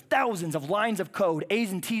hundreds of thousands of lines of code,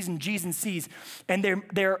 A's and T's and G's and C's, and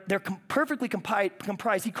they're perfectly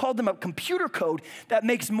comprised. He called them a computer code that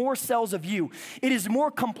makes more cells of you. It is more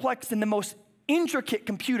complex than the most intricate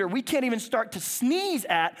computer. We can't even start to sneeze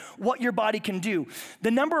at what your body can do.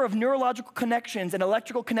 The number of neurological connections and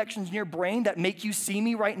electrical connections in your brain that make you see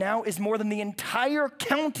me right now is more than the entire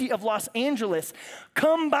county of Los Angeles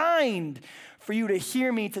combined for you to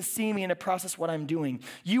hear me, to see me, and to process what I'm doing.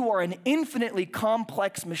 You are an infinitely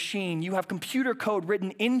complex machine. You have computer code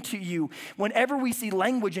written into you. Whenever we see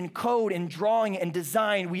language and code and drawing and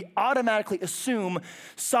design, we automatically assume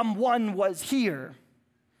someone was here.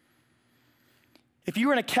 If you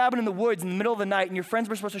were in a cabin in the woods in the middle of the night and your friends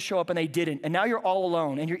were supposed to show up and they didn't, and now you're all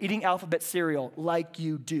alone and you're eating alphabet cereal like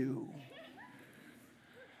you do.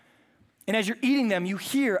 And as you're eating them, you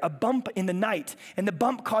hear a bump in the night, and the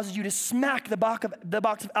bump causes you to smack the box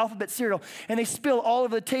of alphabet cereal, and they spill all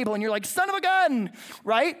over the table, and you're like, son of a gun,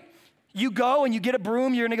 right? You go and you get a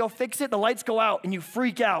broom, you're gonna go fix it, the lights go out, and you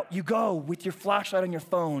freak out. You go with your flashlight on your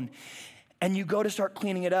phone, and you go to start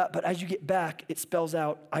cleaning it up, but as you get back, it spells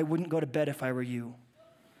out, I wouldn't go to bed if I were you.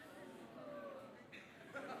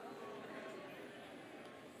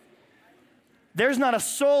 There's not a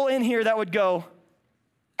soul in here that would go,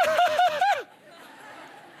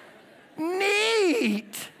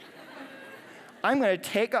 neat. I'm gonna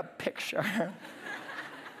take a picture.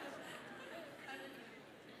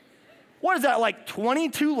 What is that, like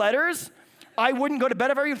 22 letters? I wouldn't go to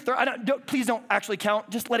bed if I were you. Please don't actually count,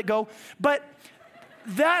 just let it go. But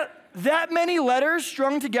that many letters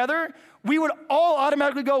strung together, we would all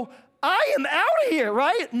automatically go, I am out of here,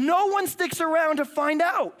 right? No one sticks around to find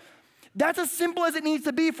out. That's as simple as it needs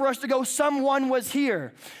to be for us to go, someone was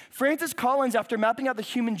here. Francis Collins, after mapping out the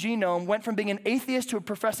human genome, went from being an atheist to a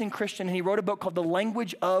professing Christian, and he wrote a book called The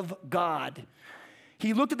Language of God.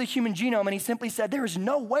 He looked at the human genome and he simply said, there is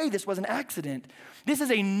no way this was an accident. This is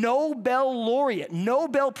a Nobel laureate,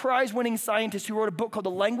 Nobel Prize-winning scientist who wrote a book called The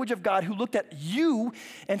Language of God, who looked at you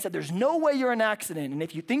and said, there's no way you're an accident. And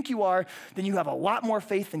if you think you are, then you have a lot more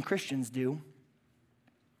faith than Christians do.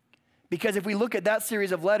 Because if we look at that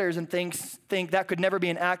series of letters and think that could never be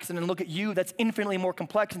an accident, and look at you, that's infinitely more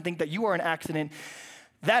complex, and think that you are an accident,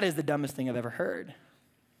 that is the dumbest thing I've ever heard.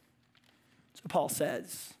 So Paul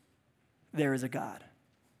says, there is a God.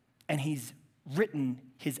 And he's written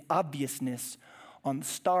his obviousness on the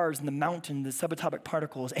stars and the mountain, the subatomic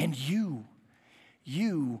particles, and you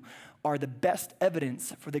are the best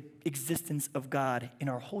evidence for the existence of God in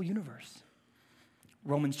our whole universe.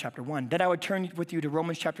 Romans chapter 1. Then I would turn with you to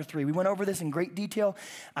Romans chapter 3. We went over this in great detail.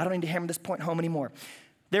 I don't need to hammer this point home anymore.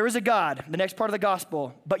 There is a God, the next part of the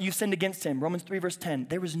gospel, but you sinned against him. Romans 3 verse 10.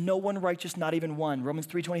 There is no one righteous, not even one. Romans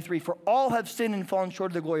 3:23. For all have sinned and fallen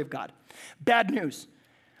short of the glory of God. Bad news.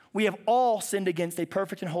 We have all sinned against a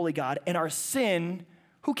perfect and holy God, and our sin,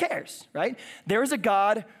 who cares, right? There is a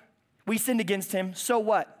God, we sinned against him, so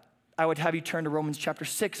what? I would have you turn to Romans chapter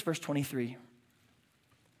 6 verse 23.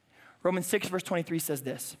 Romans 6 verse 23 says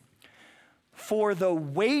this. For the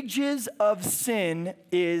wages of sin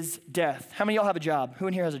is death. How many of y'all have a job? Who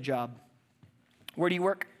in here has a job? Where do you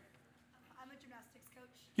work? I'm a gymnastics coach.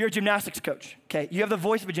 You're a gymnastics coach. Okay, you have the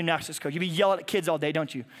voice of a gymnastics coach. You be yelling at kids all day,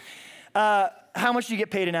 don't you? How much do you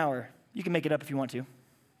get paid an hour? You can make it up if you want to.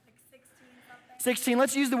 Like 16 something. 16,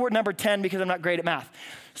 let's use the word number 10 because I'm not great at math.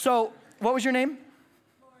 So what was your name?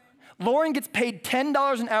 Lauren gets paid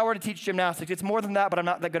 $10 an hour to teach gymnastics. It's more than that, but I'm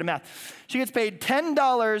not that good at math. She gets paid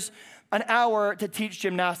 $10 an hour to teach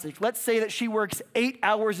gymnastics. Let's say that she works 8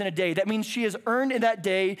 hours in a day. That means she has earned in that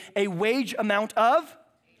day a wage amount of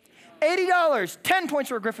 $80. 10 points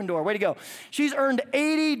for a Gryffindor. Way to go. She's earned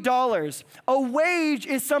 $80. A wage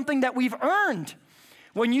is something that we've earned.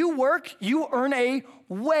 When you work, you earn a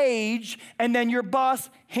wage, and then your boss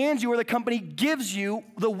hands you, or the company gives you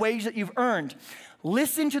the wage that you've earned.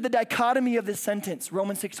 Listen to the dichotomy of this sentence,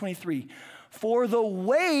 Romans 6:23. For the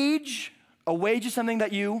wage, a wage is something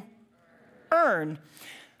that you earn.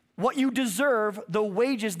 What you deserve, the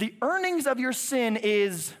wages, the earnings of your sin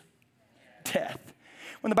is death.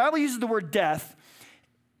 When the Bible uses the word death,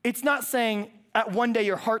 it's not saying at one day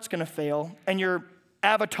your heart's gonna fail and your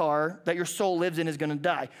avatar that your soul lives in is gonna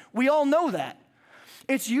die. We all know that.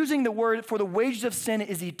 It's using the word for the wages of sin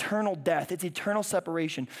is eternal death. It's eternal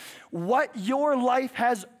separation. What your life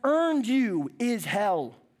has earned you is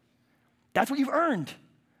hell. That's what you've earned.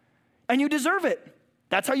 And you deserve it.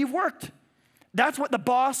 That's how you've worked. That's what the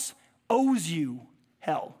boss owes you,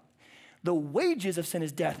 hell. The wages of sin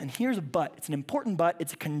is death. And here's a but. It's an important but.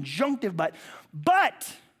 It's a conjunctive but.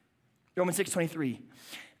 But, Romans 6:23,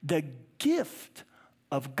 the gift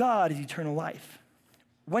of God is eternal life.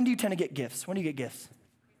 When do you tend to get gifts? When do you get gifts?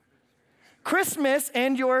 Christmas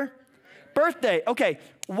and your birthday. Okay,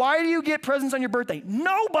 why do you get presents on your birthday?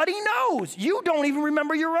 Nobody knows. You don't even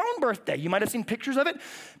remember your own birthday. You might have seen pictures of it,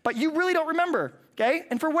 but you really don't remember, okay?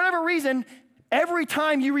 And for whatever reason, every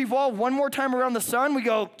time you revolve one more time around the sun, we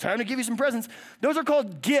go, time to give you some presents. Those are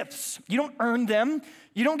called gifts. You don't earn them.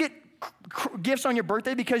 You don't get gifts on your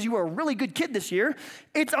birthday because you were a really good kid this year.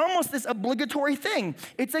 It's almost this obligatory thing.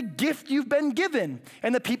 It's a gift you've been given.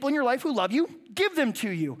 And the people in your life who love you give them to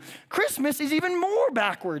you. Christmas is even more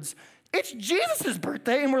backwards. It's Jesus'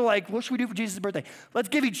 birthday, and we're like, what should we do for Jesus' birthday? Let's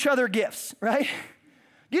give each other gifts, right?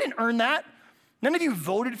 You didn't earn that. None of you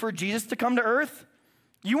voted for Jesus to come to earth.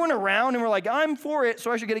 You went around and were like, I'm for it,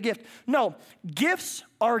 so I should get a gift. No, gifts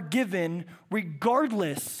are given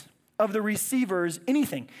regardless of the receiver's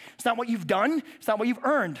anything. It's not what you've done. It's not what you've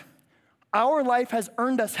earned. Our life has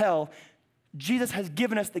earned us hell. Jesus has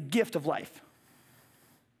given us the gift of life.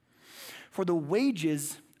 For the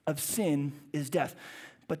wages of sin is death,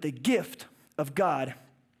 but the gift of God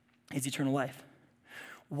is eternal life.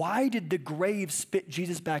 Why did the grave spit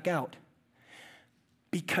Jesus back out?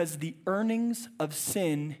 Because the earnings of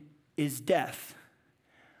sin is death.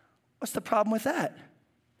 What's the problem with that?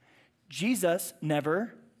 Jesus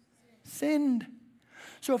never sinned.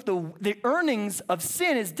 So if the earnings of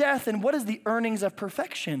sin is death, then what is the earnings of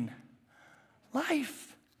perfection?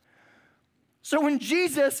 Life. So when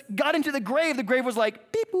Jesus got into the grave was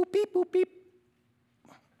like, beep, boop, beep, boop, beep.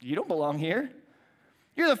 You don't belong here.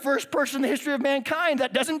 You're the first person in the history of mankind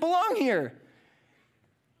that doesn't belong here.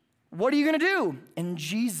 What are you going to do? And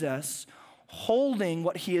Jesus, holding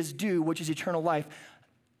what he is due, which is eternal life,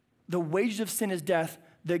 the wages of sin is death,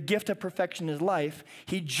 the gift of perfection is life.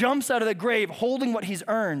 He jumps out of the grave holding what he's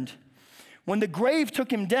earned. When the grave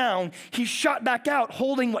took him down, he shot back out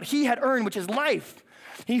holding what he had earned, which is life.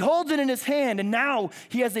 He holds it in his hand, and now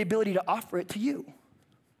he has the ability to offer it to you.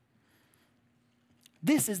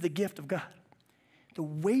 This is the gift of God. The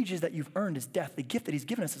wages that you've earned is death. The gift that he's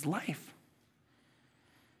given us is life.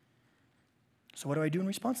 So what do I do in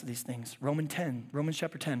response to these things? Romans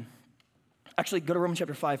chapter 10. Actually, go to Romans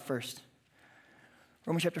chapter 5 first.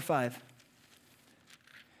 Romans chapter 5.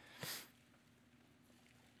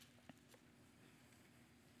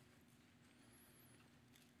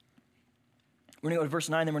 We're going to go to verse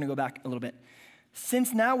 9, then we're going to go back a little bit.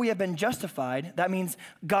 Since now we have been justified, that means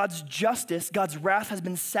God's justice, God's wrath has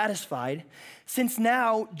been satisfied. Since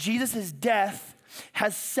now Jesus' death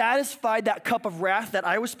has satisfied that cup of wrath that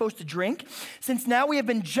I was supposed to drink, since now we have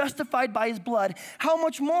been justified by his blood, how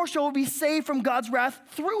much more shall we be saved from God's wrath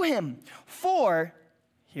through him? For,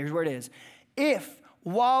 here's where it is, if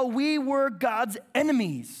while we were God's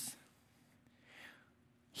enemies,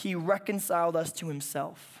 he reconciled us to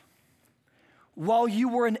himself. While you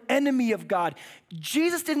were an enemy of God.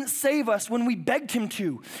 Jesus didn't save us when we begged him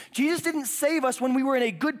to. Jesus didn't save us when we were in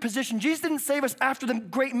a good position. Jesus didn't save us after the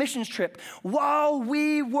great missions trip. While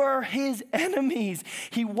we were his enemies,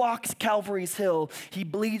 he walks Calvary's hill. He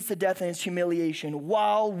bleeds to death in his humiliation.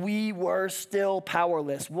 While we were still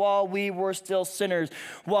powerless, while we were still sinners,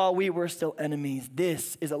 while we were still enemies.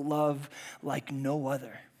 This is a love like no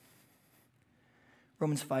other.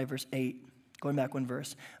 Romans 5 verse 8. Going back one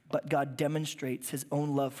verse, but God demonstrates his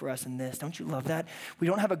own love for us in this. Don't you love that? We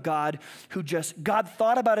don't have a God who God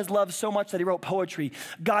thought about his love so much that he wrote poetry.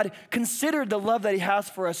 God considered the love that he has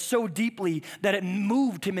for us so deeply that it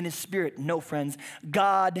moved him in his spirit. No, friends,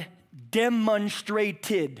 God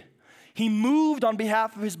demonstrated. He moved on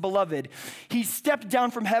behalf of his beloved. He stepped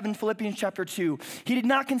down from heaven, Philippians chapter 2. He did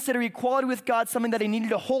not consider equality with God something that he needed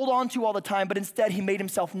to hold on to all the time, but instead he made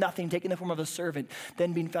himself nothing, taking the form of a servant.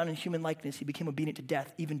 Then being found in human likeness, he became obedient to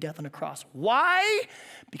death, even death on a cross. Why?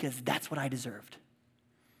 Because that's what I deserved.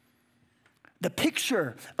 The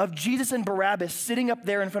picture of Jesus and Barabbas sitting up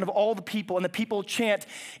there in front of all the people, and the people chant,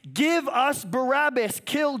 "Give us Barabbas,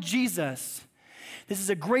 kill Jesus." This is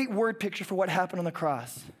a great word picture for what happened on the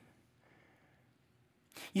cross.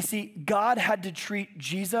 You see, God had to treat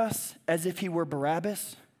Jesus as if he were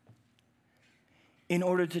Barabbas in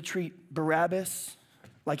order to treat Barabbas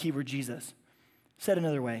like he were Jesus. Said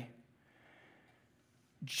another way,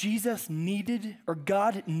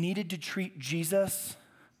 God needed to treat Jesus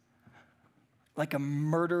like a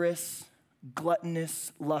murderous,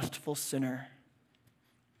 gluttonous, lustful sinner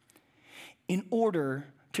in order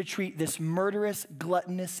to treat this murderous,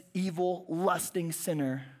 gluttonous, evil, lusting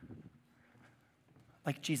sinner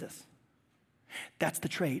like Jesus. That's the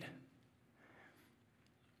trade.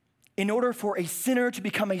 In order for a sinner to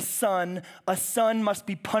become a son must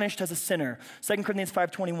be punished as a sinner. 2 Corinthians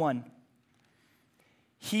 5:21.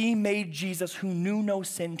 He made Jesus, who knew no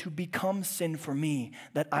sin, to become sin for me,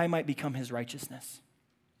 that I might become his righteousness.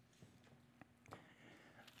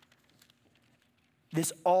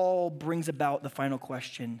 This all brings about the final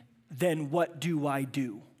question, then what do I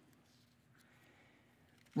do?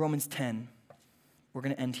 Romans 10. We're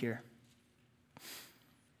going to end here.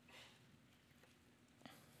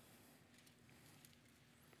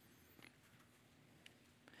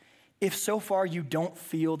 If so far you don't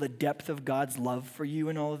feel the depth of God's love for you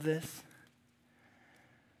in all of this,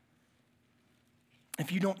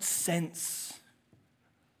 if you don't sense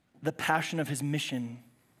the passion of his mission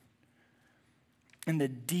and the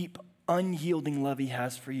deep, unyielding love he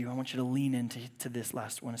has for you, I want you to lean into this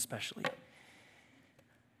last one especially.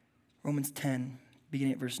 Romans 10,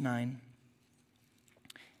 beginning at verse 9.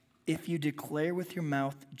 If you declare with your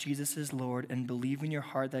mouth Jesus is Lord and believe in your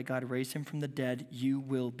heart that God raised him from the dead, you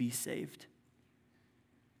will be saved.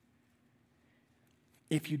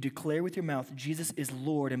 If you declare with your mouth Jesus is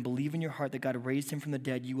Lord and believe in your heart that God raised him from the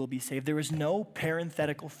dead, you will be saved. There is no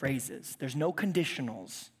parenthetical phrases. There's no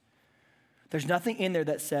conditionals. There's nothing in there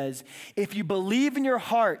that says, if you believe in your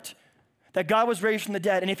heart that God was raised from the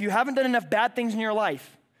dead, and if you haven't done enough bad things in your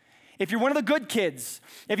life, if you're one of the good kids,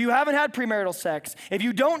 if you haven't had premarital sex, if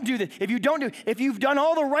you've done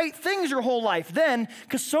all the right things your whole life, then,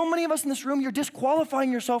 because so many of us in this room, you're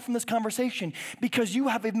disqualifying yourself from this conversation because you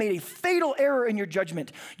have made a fatal error in your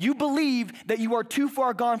judgment. You believe that you are too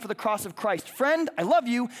far gone for the cross of Christ. Friend, I love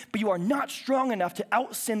you, but you are not strong enough to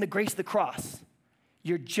out-sin the grace of the cross.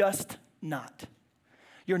 You're just not.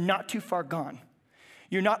 You're not too far gone.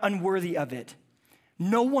 You're not unworthy of it.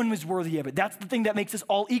 No one was worthy of it. That's the thing that makes us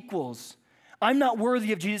all equals. I'm not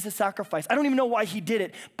worthy of Jesus' sacrifice. I don't even know why he did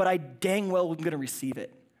it, but I dang well am going to receive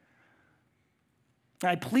it. And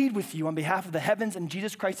I plead with you on behalf of the heavens and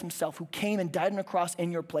Jesus Christ himself, who came and died on a cross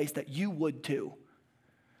in your place, that you would too.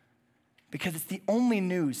 Because it's the only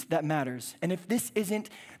news that matters. And if this isn't,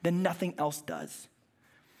 then nothing else does.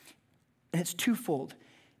 And it's twofold.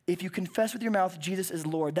 If you confess with your mouth Jesus is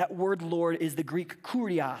Lord, that word Lord is the Greek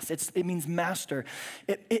kurios. It means master.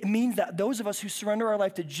 It means that those of us who surrender our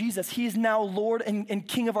life to Jesus, he is now Lord and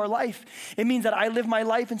King of our life. It means that I live my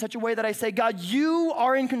life in such a way that I say, God, you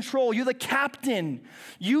are in control. You're the captain.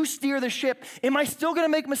 You steer the ship. Am I still going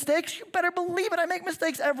to make mistakes? You better believe it. I make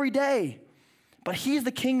mistakes every day. But he's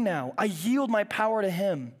the king now. I yield my power to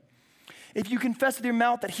him. If you confess with your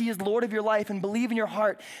mouth that he is Lord of your life and believe in your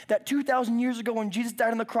heart that 2,000 years ago when Jesus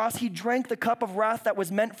died on the cross, he drank the cup of wrath that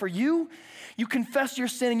was meant for you, you confess your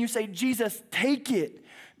sin and you say, Jesus, take it,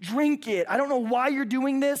 drink it. I don't know why you're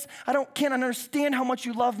doing this. Can't understand how much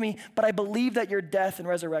you love me, but I believe that your death and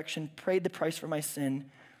resurrection paid the price for my sin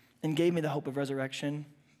and gave me the hope of resurrection.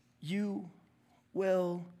 You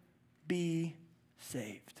will be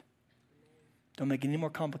saved. Don't make it any more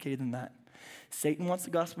complicated than that. Satan wants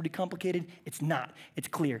the gospel to be complicated. It's not. It's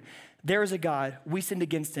clear. There is a God. We sinned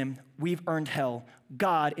against him. We've earned hell.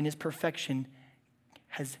 God, in his perfection,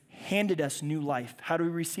 has handed us new life. How do we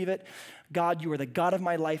receive it? God, you are the God of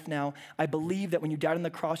my life now. I believe that when you died on the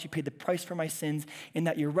cross, you paid the price for my sins, and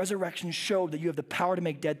that your resurrection showed that you have the power to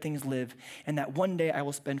make dead things live, and that one day I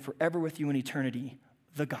will spend forever with you in eternity.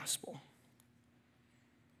 The gospel.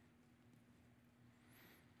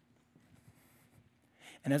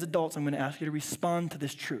 And as adults, I'm going to ask you to respond to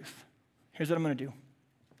this truth. Here's what I'm going to do.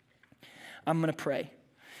 I'm going to pray.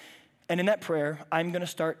 And in that prayer, I'm going to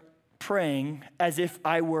start praying as if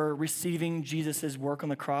I were receiving Jesus' work on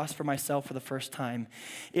the cross for myself for the first time.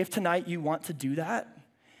 If tonight you want to do that,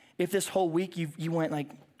 if this whole week you went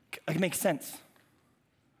like, it makes sense.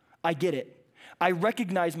 I get it. I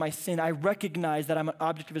recognize my sin. I recognize that I'm an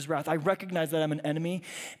object of his wrath. I recognize that I'm an enemy,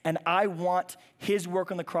 and I want his work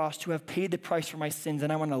on the cross to have paid the price for my sins,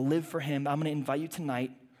 and I want to live for him. I'm going to invite you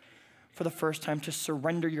tonight for the first time to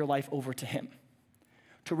surrender your life over to him,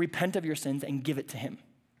 to repent of your sins and give it to him.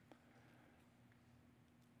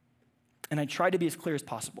 And I try to be as clear as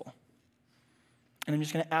possible. And I'm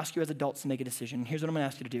just going to ask you as adults to make a decision. Here's what I'm going to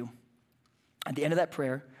ask you to do. At the end of that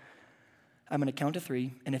prayer, I'm going to count to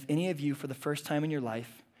 3, and if any of you, for the first time in your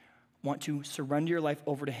life, want to surrender your life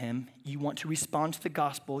over to him, you want to respond to the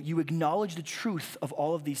gospel, you acknowledge the truth of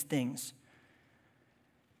all of these things,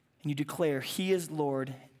 and you declare, he is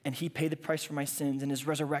Lord, and he paid the price for my sins, and his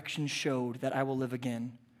resurrection showed that I will live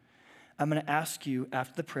again, I'm going to ask you,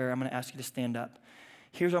 after the prayer, I'm going to ask you to stand up.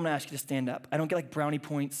 Here's what I'm going to ask you to stand up. I don't get like brownie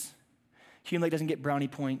points. Hume Lake doesn't get brownie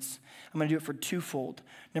points. I'm going to do it for twofold.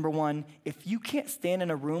 Number one, if you can't stand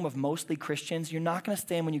in a room of mostly Christians, you're not going to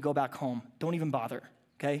stand when you go back home. Don't even bother,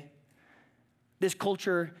 okay? This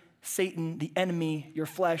culture, Satan, the enemy, your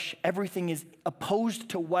flesh, everything is opposed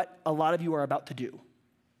to what a lot of you are about to do.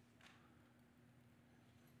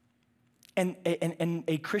 And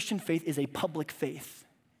a Christian faith is a public faith.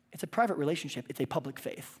 It's a private relationship. It's a public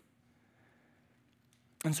faith.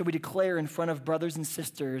 And so we declare in front of brothers and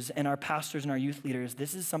sisters and our pastors and our youth leaders,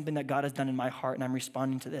 this is something that God has done in my heart, and I'm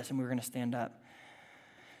responding to this, and we're going to stand up.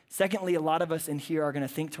 Secondly, a lot of us in here are going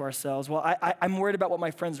to think to ourselves, well, I'm worried about what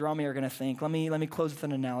my friends around me are going to think. Let me close with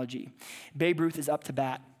an analogy. Babe Ruth is up to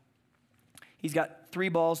bat. He's got 3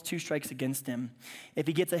 balls, 2 strikes against him. If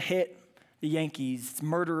he gets a hit, the Yankees, it's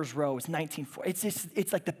murderer's row, it's 1940.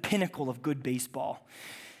 It's like the pinnacle of good baseball.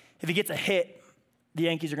 If he gets a hit, the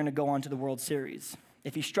Yankees are going to go on to the World Series.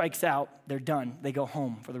 If he strikes out, they're done. They go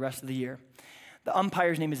home for the rest of the year. The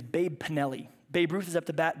umpire's name is Babe Pinelli. Babe Ruth is up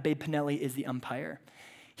to bat. Babe Pinelli is the umpire.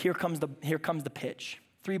 Here comes the pitch.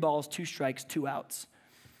 3 balls, 2 strikes, 2 outs.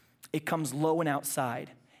 It comes low and outside.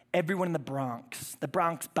 Everyone in the Bronx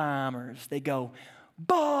Bombers, they go,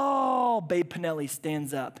 ball! Babe Pinelli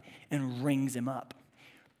stands up and rings him up.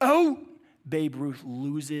 Oh! Babe Ruth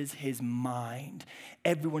loses his mind.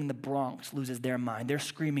 Everyone in the Bronx loses their mind. They're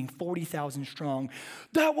screaming 40,000 strong,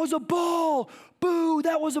 that was a ball! Boo,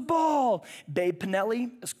 that was a ball! Babe Pinelli,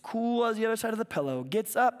 as cool as the other side of the pillow,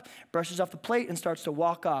 gets up, brushes off the plate, and starts to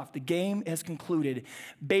walk off. The game has concluded.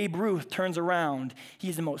 Babe Ruth turns around.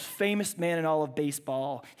 He's the most famous man in all of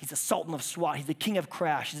baseball. He's the Sultan of SWAT. He's the king of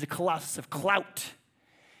crash. He's the Colossus of clout.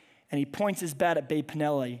 And he points his bat at Babe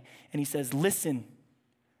Pinelli, and he says, listen,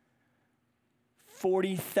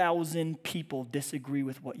 40,000 people disagree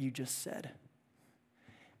with what you just said.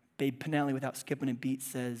 Babe Pinelli, without skipping a beat,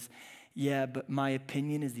 says, yeah, but my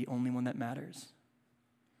opinion is the only one that matters.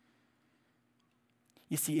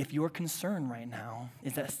 You see, if your concern right now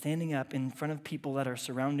is that standing up in front of people that are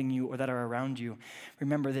surrounding you or that are around you,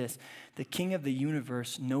 remember this, the King of the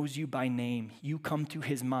universe knows you by name. You come to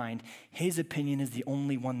his mind. His opinion is the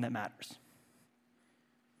only one that matters.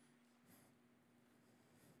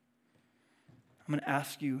 I'm going to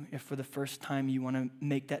ask you if for the first time you want to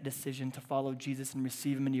make that decision to follow Jesus and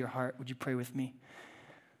receive him into your heart. Would you pray with me?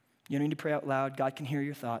 You don't need to pray out loud. God can hear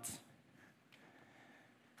your thoughts.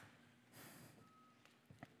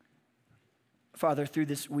 Father, through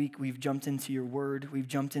this week, we've jumped into your word. We've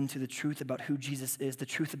jumped into the truth about who Jesus is, the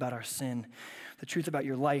truth about our sin, the truth about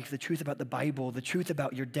your life, the truth about the Bible, the truth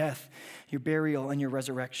about your death, your burial, and your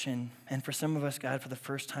resurrection. And for some of us, God, for the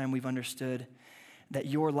first time, we've understood that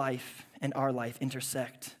your life and our life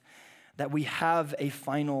intersect, that we have a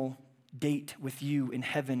final date with you in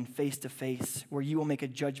heaven face to face, where you will make a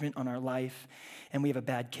judgment on our life, and we have a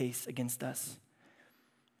bad case against us.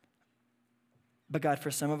 But God,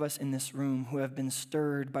 for some of us in this room who have been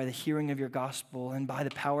stirred by the hearing of your gospel and by the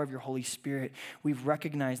power of your Holy Spirit, we've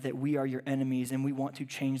recognized that we are your enemies, and we want to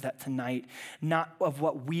change that tonight, not of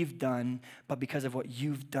what we've done, but because of what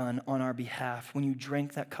you've done on our behalf when you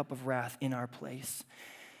drank that cup of wrath in our place.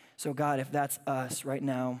 So God, if that's us right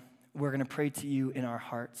now, we're going to pray to you in our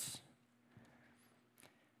hearts.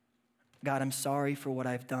 God, I'm sorry for what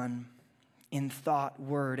I've done. In thought,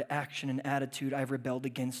 word, action, and attitude, I've rebelled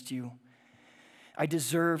against you. I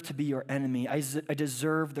deserve to be your enemy. I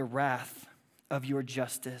deserve the wrath of your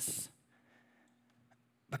justice.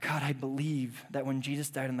 But God, I believe that when Jesus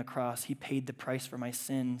died on the cross, he paid the price for my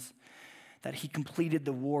sins, that he completed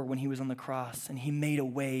the war when he was on the cross, and he made a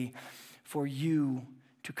way for you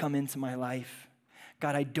to come into my life.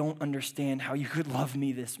 God, I don't understand how you could love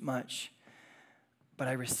me this much, but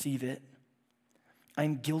I receive it.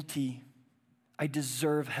 I'm guilty. I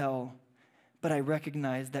deserve hell. But I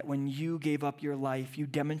recognize that when you gave up your life, you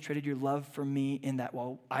demonstrated your love for me in that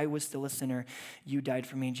while I was still a sinner, you died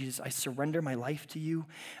for me. And Jesus, I surrender my life to you.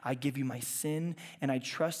 I give you my sin, and I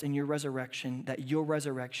trust in your resurrection, that your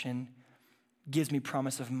resurrection gives me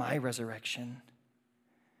promise of my resurrection.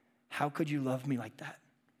 How could you love me like that?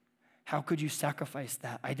 How could you sacrifice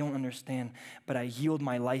that? I don't understand, but I yield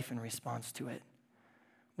my life in response to it.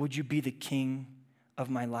 Would you be the king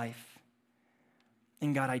of my life?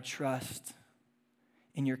 And God, I trust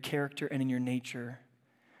in your character and in your nature,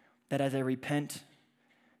 that as I repent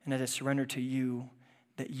and as I surrender to you,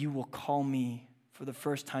 that you will call me for the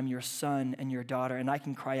first time your son and your daughter, and I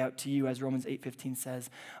can cry out to you, as Romans 8:15 says,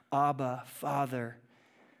 Abba, Father.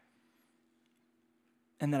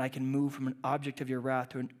 and that I can move from an object of your wrath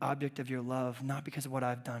to an object of your love, not because of what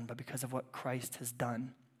I've done, but because of what Christ has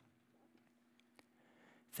done.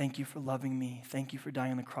 Thank you for loving me. Thank you for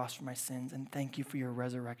dying on the cross for my sins. And thank you for your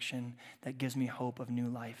resurrection that gives me hope of new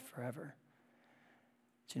life forever.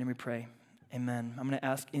 So let me pray. Amen. I'm going to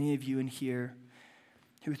ask any of you in here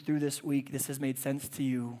who through this week this has made sense to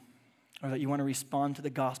you, or that you want to respond to the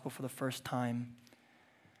gospel for the first time.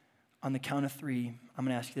 On the count of 3, I'm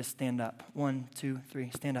going to ask you to stand up. 1, 2, 3,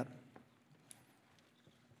 stand up.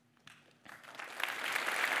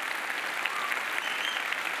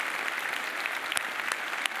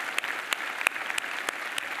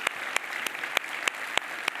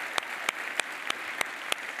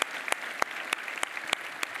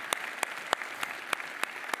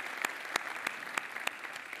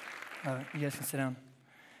 You guys can sit down.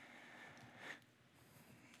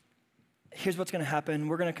 Here's what's going to happen.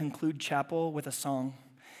 We're going to conclude chapel with a song.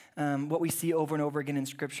 What we see over and over again in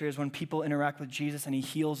Scripture is when people interact with Jesus and he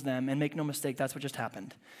heals them, and make no mistake, that's what just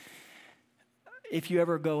happened. If you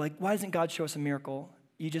ever go like, why doesn't God show us a miracle?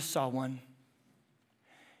 You just saw one.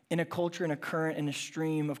 In a culture, in a current, in a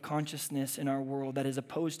stream of consciousness in our world that is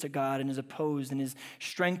opposed to God and is opposed and is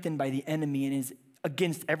strengthened by the enemy and is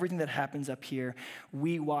against everything that happens up here,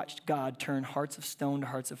 we watched God turn hearts of stone to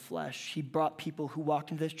hearts of flesh. He brought people who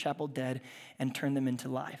walked into this chapel dead and turned them into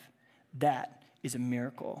life. That is a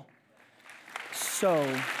miracle. So,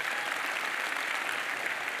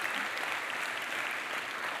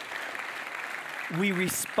 we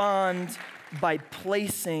respond by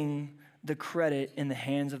placing the credit in the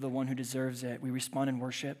hands of the one who deserves it. We respond in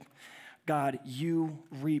worship. God, you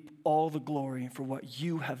reap all the glory for what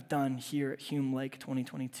you have done here at Hume Lake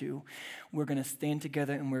 2022. We're going to stand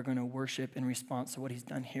together and we're going to worship in response to what he's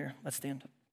done here. Let's stand.